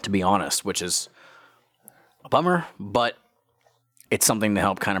 To be honest, which is a bummer, but it's something to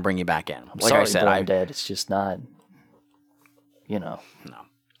help kind of bring you back in. Like sorry, I said, Born Dead. It's just not, you know.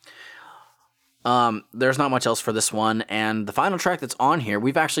 There's not much else for this one, and the final track that's on here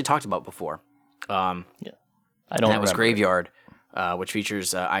we've actually talked about before. I don't. And that was remember. Graveyard, which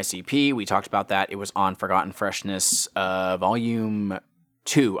features ICP. We talked about that. It was on Forgotten Freshness, Volume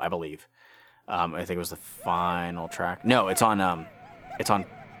 2, I believe. I think it was the final track. No, it's on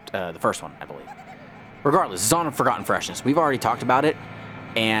the first one, I believe. Regardless, it's on Forgotten Freshness. We've already talked about it,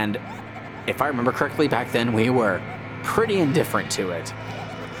 and if I remember correctly, back then we were pretty indifferent to it.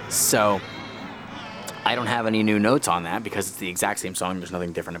 So I don't have any new notes on that because it's the exact same song. There's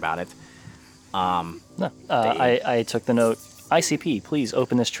nothing different about it. No, I took the note. ICP, please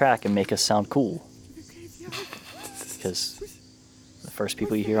open this track and make us sound cool. Because the first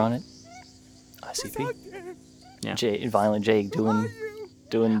people you hear on it, ICP. Yeah. Violent J doing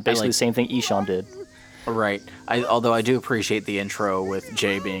basically the same thing Esham did. Right. Although I do appreciate the intro with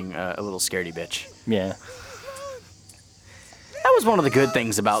Jay being a little scaredy bitch. Yeah. That was one of the good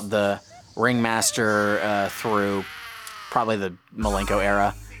things about the Ringmaster through probably the Malenko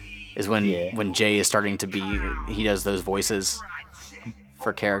era, is when Jay is starting to be, he does those voices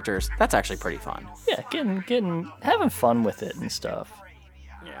for characters. That's actually pretty fun. Yeah, having fun with it and stuff.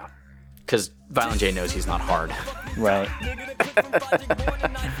 Yeah. Because Violent J knows he's not hard. Right.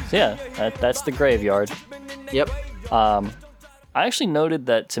 So yeah, that's the Graveyard. Yep. I actually noted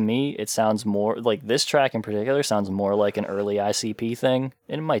that to me, it sounds more like this track in particular sounds more like an early ICP thing.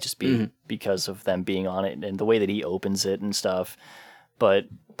 And it might just be because of them being on it and the way that he opens it and stuff. But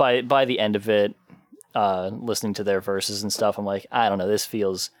by the end of it, listening to their verses and stuff, I'm like, I don't know, this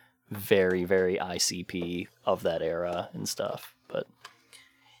feels very, very ICP of that era and stuff. But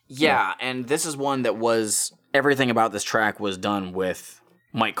yeah, and this is one that was, everything about this track was done with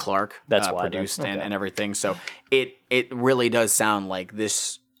Mike Clark. That's why produced okay. and everything. So it really does sound like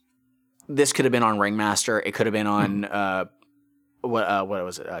this could have been on Ringmaster. It could have been on what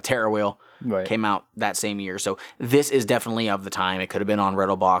was it? Terror Wheel. Right. Came out that same year. So this is definitely of the time. It could have been on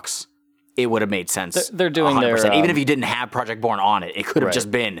Riddlebox. It would have made sense. They're doing 100%. their even if you didn't have Project Born on it, it could have Right.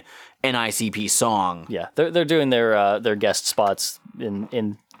 just been an ICP song. yeah, they're doing their guest spots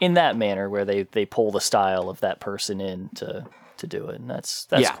in that manner where they pull the style of that person in to do it, and that's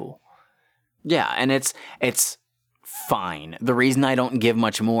Yeah. cool. Yeah, and it's fine. The reason I don't give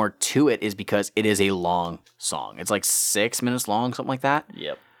much more to it is because it is a long song. It's like 6 minutes long, something like that.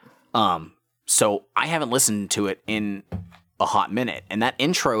 Yep. So I haven't listened to it in a hot minute, and that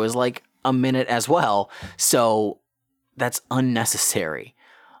intro is like a minute as well. So that's unnecessary.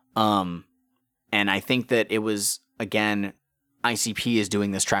 And I think that it was, again, ICP is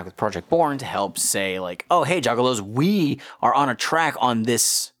doing this track with Project Born to help say like, oh, hey, Juggalos, we are on a track on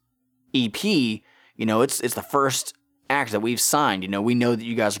this EP. You know, it's the first act that we've signed. You know, we know that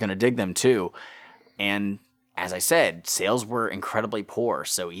you guys are going to dig them too. And as I said, sales were incredibly poor.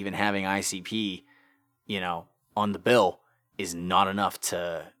 So even having ICP, you know, on the bill is not enough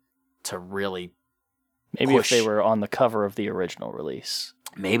to really Maybe push. if they were on the cover of the original release.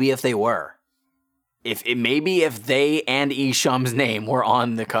 Maybe if they were. Maybe if they and Esham's name were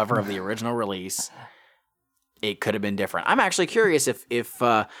on the cover of the original release, it could have been different. I'm actually curious if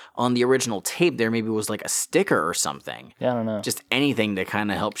on the original tape there maybe was like a sticker or something. Yeah, I don't know. Just anything to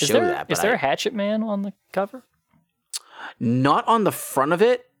kind of help show that. Is But there a Hatchet Man on the cover? not on the front of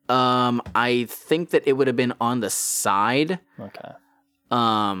it. I think that it would have been on the side. Okay.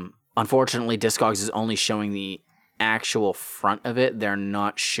 Unfortunately, Discogs is only showing the actual front of it. They're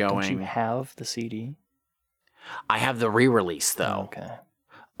not Don't showing. you have the CD? I have the re-release though.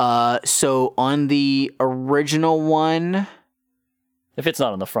 Okay. So on the original one, If it's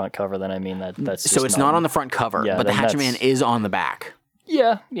not on the front cover, then I mean that's so just it's not on the front cover, Yeah, but the then Hatchet Man that's- is on the back.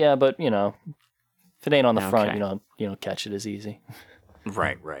 Yeah, but you know, if it ain't on the front, Okay. you don't catch it as easy.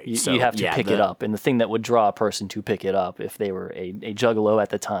 Right. You have to pick it up, and the thing that would draw a person to pick it up if they were a Juggalo at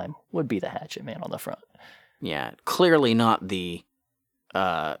the time would be the Hatchet Man on the front. Yeah, clearly not the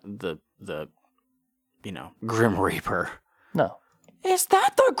Grim Reaper. No, Is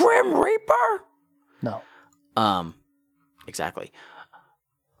that the Grim Reaper? no. Exactly.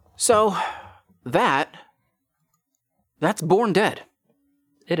 So that's Born Dead.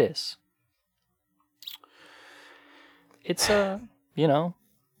 It is. it's yeah.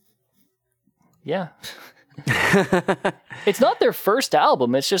 It's not their first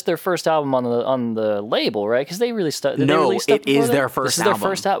album. It's just their first album on the label, right? Because they released stuff. No, it is their first album. This is their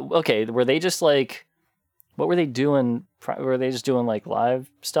first album. Okay, were they just like, what were they doing? Were they just doing like live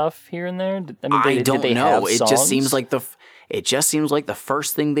stuff here and there? I mean, I don't know. It just seems like the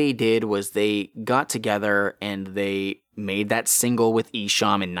first thing they did was they got together and they made that single with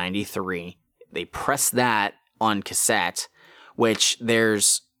Esham in '93. They pressed that on cassette, which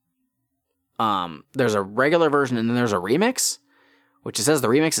there's a regular version and then there's a remix, which it says the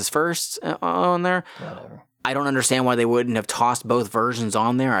remix is first on there. Whatever. I don't understand why they wouldn't have tossed both versions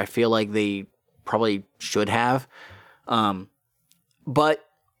on there. I feel like they probably should have. But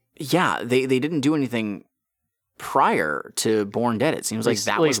yeah, they didn't do anything prior to Born Dead. It seems like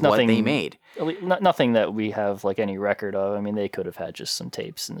that was what they made. Nothing that we have like any record of. I mean, they could have had just some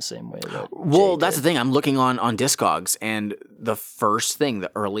tapes in the same way that. Well, Jay that's did. the thing. I'm looking on Discogs, and the first thing,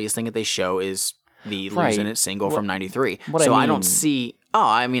 the earliest thing that they show is the Losing It single from '93. So I don't see. Oh,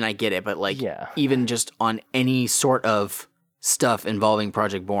 I mean, I get it, but like, even just on any sort of stuff involving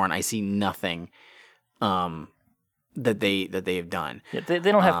Project Born, I see nothing that they have done. Yeah, they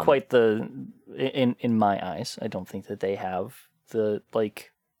don't have quite the in my eyes. I don't think that they have the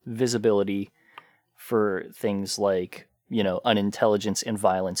like visibility for things like, you know, unintelligence and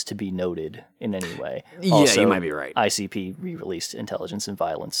violence to be noted in any way. Yeah, also, you might be right. ICP re-released Intelligence and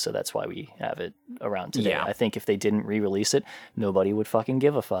Violence, so that's why we have it around today. Yeah. I think if they didn't re-release it, nobody would fucking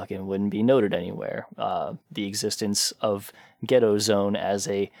give a fuck and wouldn't be noted anywhere. The existence of Ghetto Zone as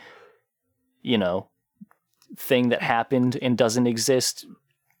a, you know, thing that happened and doesn't exist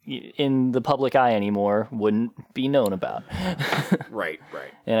in the public eye anymore wouldn't be known about. Right.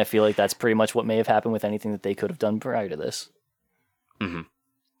 And I feel like that's pretty much what may have happened with anything that they could have done prior to this. Mm-hmm.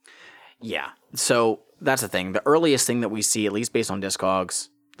 Yeah. So that's the thing. The earliest thing that we see, at least based on Discogs,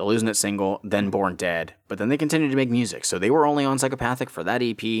 the Losing It single, then Born Dead, but then they continued to make music. So they were only on Psychopathic for that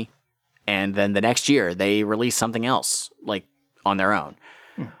EP, and then the next year they released something else, like on their own,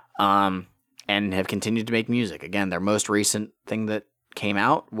 and have continued to make music. Again, their most recent thing that came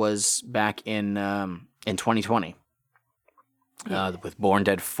out was back in 2020 with Born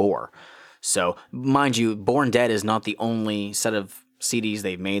Dead 4. So, mind you, Born Dead is not the only set of CDs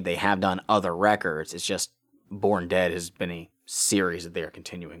they've made. They have done other records. It's just Born Dead has been a series that they are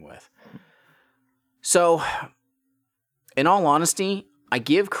continuing with. So, in all honesty, I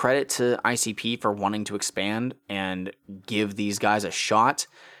give credit to ICP for wanting to expand and give these guys a shot.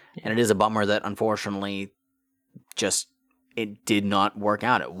 And it is a bummer that, unfortunately, just it did not work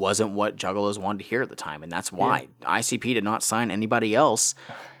out. It wasn't what Juggalos wanted to hear at the time, and that's why. ICP did not sign anybody else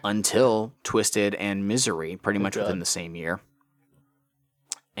until Twisted and Misery, pretty much within the same year.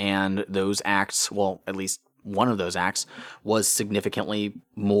 And those acts, well, at least one of those acts, was significantly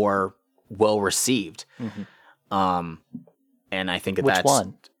more well-received. Mm-hmm. And I think Which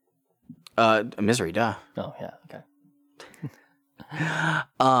one? Misery, duh. Oh, yeah, okay.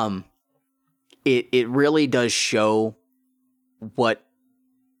 It really does show what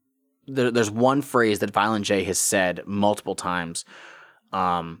there's one phrase that Violent J has said multiple times,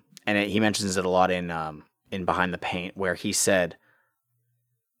 and he mentions it a lot in Behind the Paint, where he said,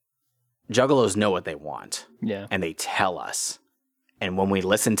 "Juggalos know what they want, and they tell us, and when we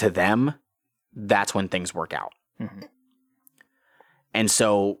listen to them, that's when things work out." Mm-hmm. And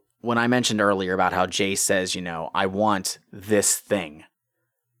so when I mentioned earlier about how Jay says, you know, I want this thing,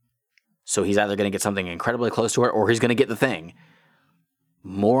 so he's either going to get something incredibly close to it or he's going to get the thing.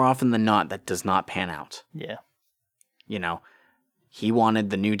 More often than not, that does not pan out. Yeah. You know, he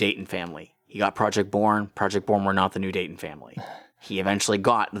wanted the New Dayton Family. He got Project Born. Project Born were not the New Dayton Family. He eventually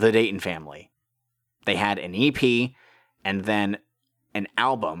got the Dayton Family. They had an EP and then an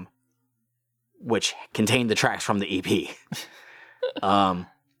album which contained the tracks from the EP.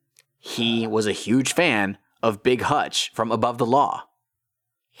 He was a huge fan of Big Hutch from Above the Law.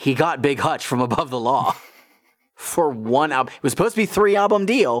 He got Big Hutch from Above the Law for one album. It was supposed to be a 3-album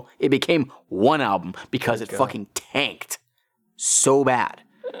deal. It became one album because it fucking tanked so bad.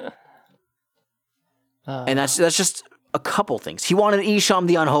 And that's just a couple things. He wanted Esham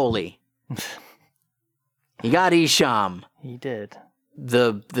the Unholy. He got Esham. He did.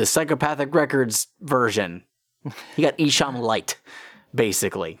 The Psychopathic Records version. He got Esham Light,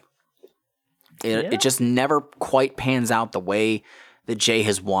 basically. It just never quite pans out the way that Jay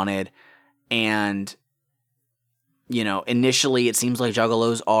has wanted. And, you know, initially it seems like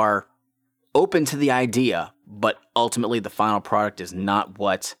Juggalos are open to the idea, but ultimately the final product is not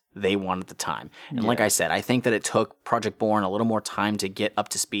what they want at the time. And like I said, I think that it took Project Born a little more time to get up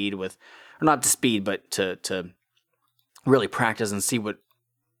to speed with, or not up to speed, but to really practice and see what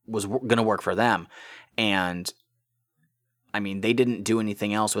was going to work for them. And I mean, they didn't do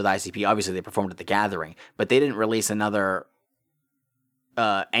anything else with ICP. Obviously, they performed at the Gathering, but they didn't release another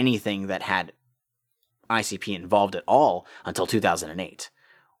anything that had ICP involved at all until 2008,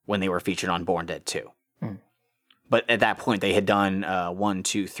 when they were featured on Born Dead 2. But at that point, they had done 1,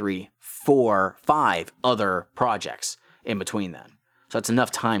 2, 3, 4, 5 other projects in between then. So it's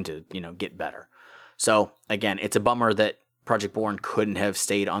enough time to, get better. So again, it's a bummer that Project Born couldn't have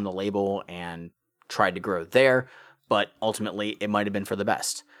stayed on the label and tried to grow there, but ultimately it might have been for the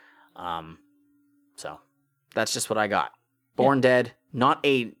best. So that's just what I got. Born Dead, not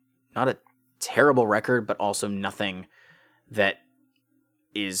a terrible record, but also nothing that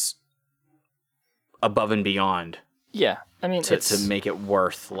is above and beyond. Yeah, I mean, to make it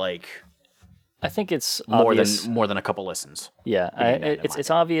worth I think it's more obvious. than a couple listens. Yeah, it's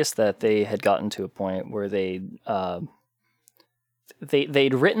obvious that they had gotten to a point where they'd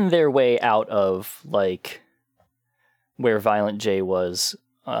written their way out of where Violent J was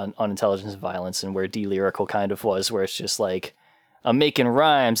on Intelligence of Violence, and where D-Lyrical kind of was, where it's just I'm making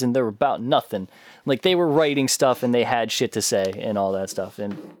rhymes and they're about nothing. They were writing stuff and they had shit to say and all that stuff,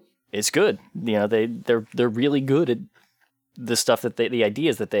 and it's good. They're really good at the stuff that the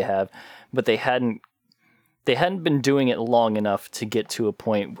ideas that they have, but they hadn't been doing it long enough to get to a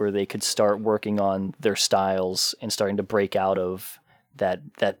point where they could start working on their styles and starting to break out of that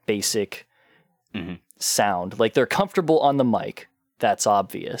basic sound. They're comfortable on the mic, that's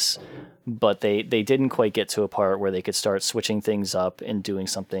obvious, but they didn't quite get to a part where they could start switching things up and doing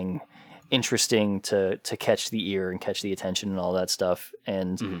something interesting to catch the ear and catch the attention and all that stuff.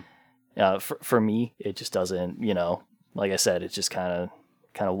 And for me, it just doesn't, like I said, it just kind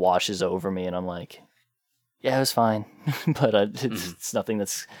of washes over me, and I'm like, yeah, it was fine, but it's nothing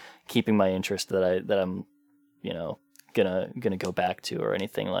that's keeping my interest that I'm, gonna go back to or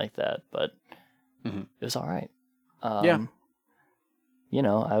anything like that. But it was all right. Yeah.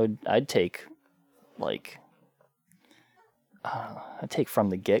 I'd take I'd take From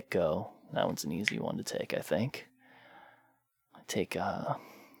the Get-Go. That one's an easy one to take, I think. I'd take I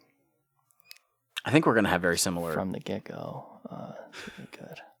think we're gonna have very similar. From the Get-Go. It's really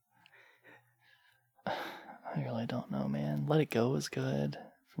good. I really don't know, man. Let It Go is good.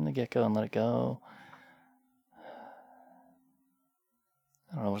 From the Get-Go and Let It Go.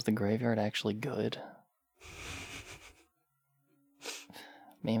 I don't know, was The Graveyard actually good?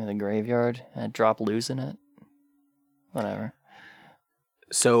 Maybe The Graveyard and Drop Loose in it. Whatever.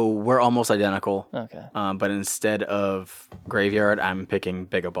 So we're almost identical. Okay. But instead of Graveyard, I'm picking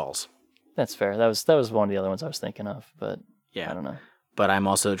Bigger Balls. That's fair. That was one of the other ones I was thinking of, but yeah, I don't know. But I'm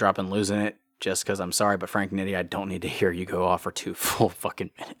also dropping Losing It just because I'm sorry, but Frank Nitti, I don't need to hear you go off for 2 full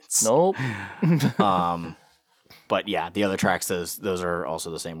fucking minutes. Nope. But yeah, the other tracks, those are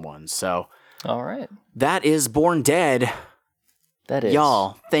also the same ones. So all right. That is Born Dead. That is.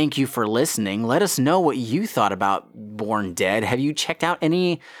 Y'all, thank you for listening. Let us know what you thought about Born Dead. Have you checked out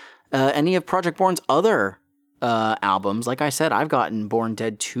any of Project Born's other albums? Like I said, I've gotten Born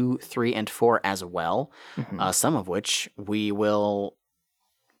Dead 2, 3, and 4 as well, some of which we will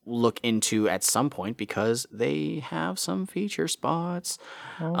look into at some point because they have some feature spots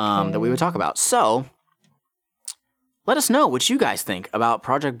that we would talk about. So let us know what you guys think about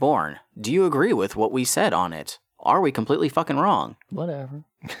Project Born. Do you agree with what we said on it? Are we completely fucking wrong? Whatever.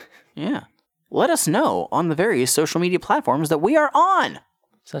 Yeah. Let us know on the various social media platforms that we are on.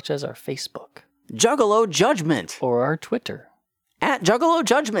 Such as our Facebook. Juggalo Judgment. Or our Twitter. At Juggalo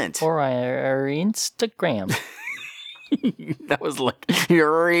Judgment. Or our Instagram. That was like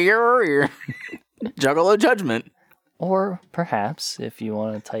Juggalo Judgment. Or perhaps, if you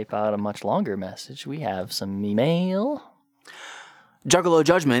want to type out a much longer message, we have some email.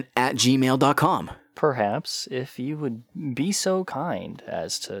 JuggaloJudgment@gmail.com. Perhaps, if you would be so kind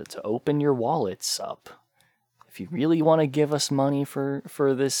as to open your wallets up. If you really want to give us money for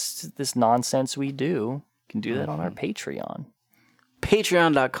this nonsense we do, you can do that on our Patreon.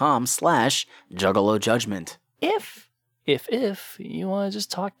 Patreon.com/JuggaloJudgment. If you want to just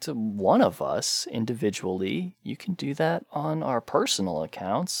talk to one of us individually, you can do that on our personal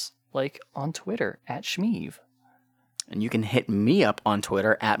accounts, like on Twitter, @Shmeev. And you can hit me up on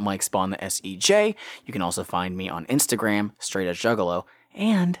Twitter @MikeSpawn_the_SEJ. You can also find me on Instagram, Straight Edge Juggalo.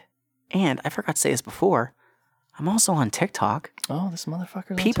 And I forgot to say this before, I'm also on TikTok. Oh, this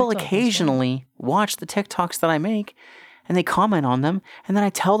motherfucker. People occasionally watch the TikToks that I make, and they comment on them, and then I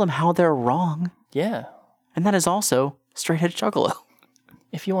tell them how they're wrong. Yeah. And that is also Straight Edge Juggalo.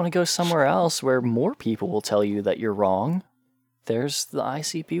 If you want to go somewhere else where more people will tell you that you're wrong, there's the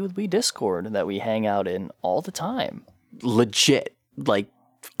ICP with We Discord that we hang out in all the time. legit, like,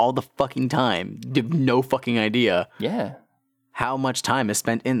 all the fucking time. You have no fucking idea Yeah. how much time is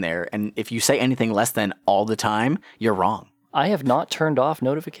spent in there. And if you say anything less than all the time, you're wrong. I have not turned off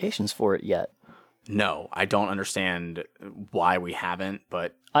notifications for it yet. No, I don't understand why we haven't,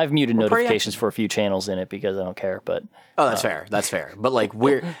 but I've muted We're pretty notifications for a few channels in it because I don't care, but oh, that's fair. That's fair. But like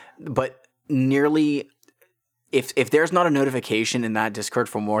but nearly, if there's not a notification in that Discord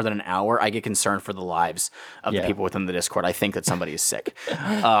for more than an hour, I get concerned for the lives of the Yeah. people within the Discord. I think that somebody is sick.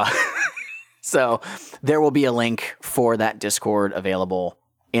 So there will be a link for that Discord available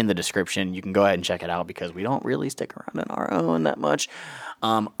in the description. You can go ahead and check it out because we don't really stick around on our own that much.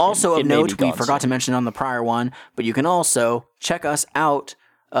 Also It of may be note, we gone forgot to mention on the prior one, but you can also check us out.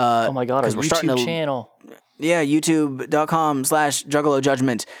 oh my god, our 'cause we're starting YouTube to- channel. Yeah, youtube.com/Juggalo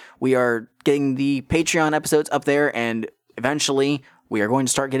Judgment. We are getting the Patreon episodes up there, and eventually we are going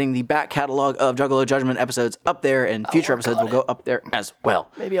to start getting the back catalog of Juggalo Judgment episodes up there, and future episodes will go up there as well.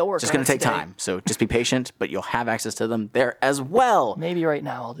 Maybe I'll work It's just on going it to take today. time, so just be patient, but you'll have access to them there as well. Maybe right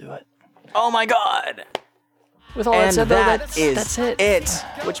now I'll do it. Oh my god! With all that And said, though, that's it.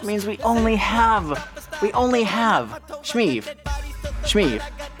 which means we only have Shmeev,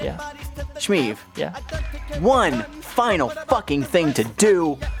 Yeah. Shmeev, Yeah. one final fucking thing to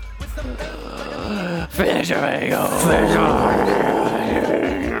do. Finish your mango.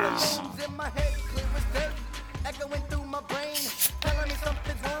 in my head, clear as day, echoing through my brain, telling me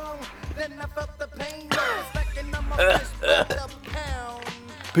something's wrong. Then I felt the pain, stacking on my wrist with the pound.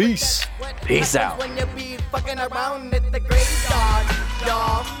 Peace. Peace out. When you be fucking around at the graveyard,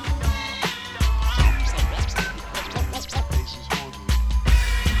 y'all.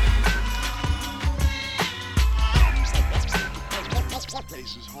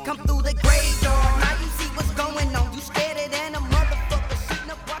 Come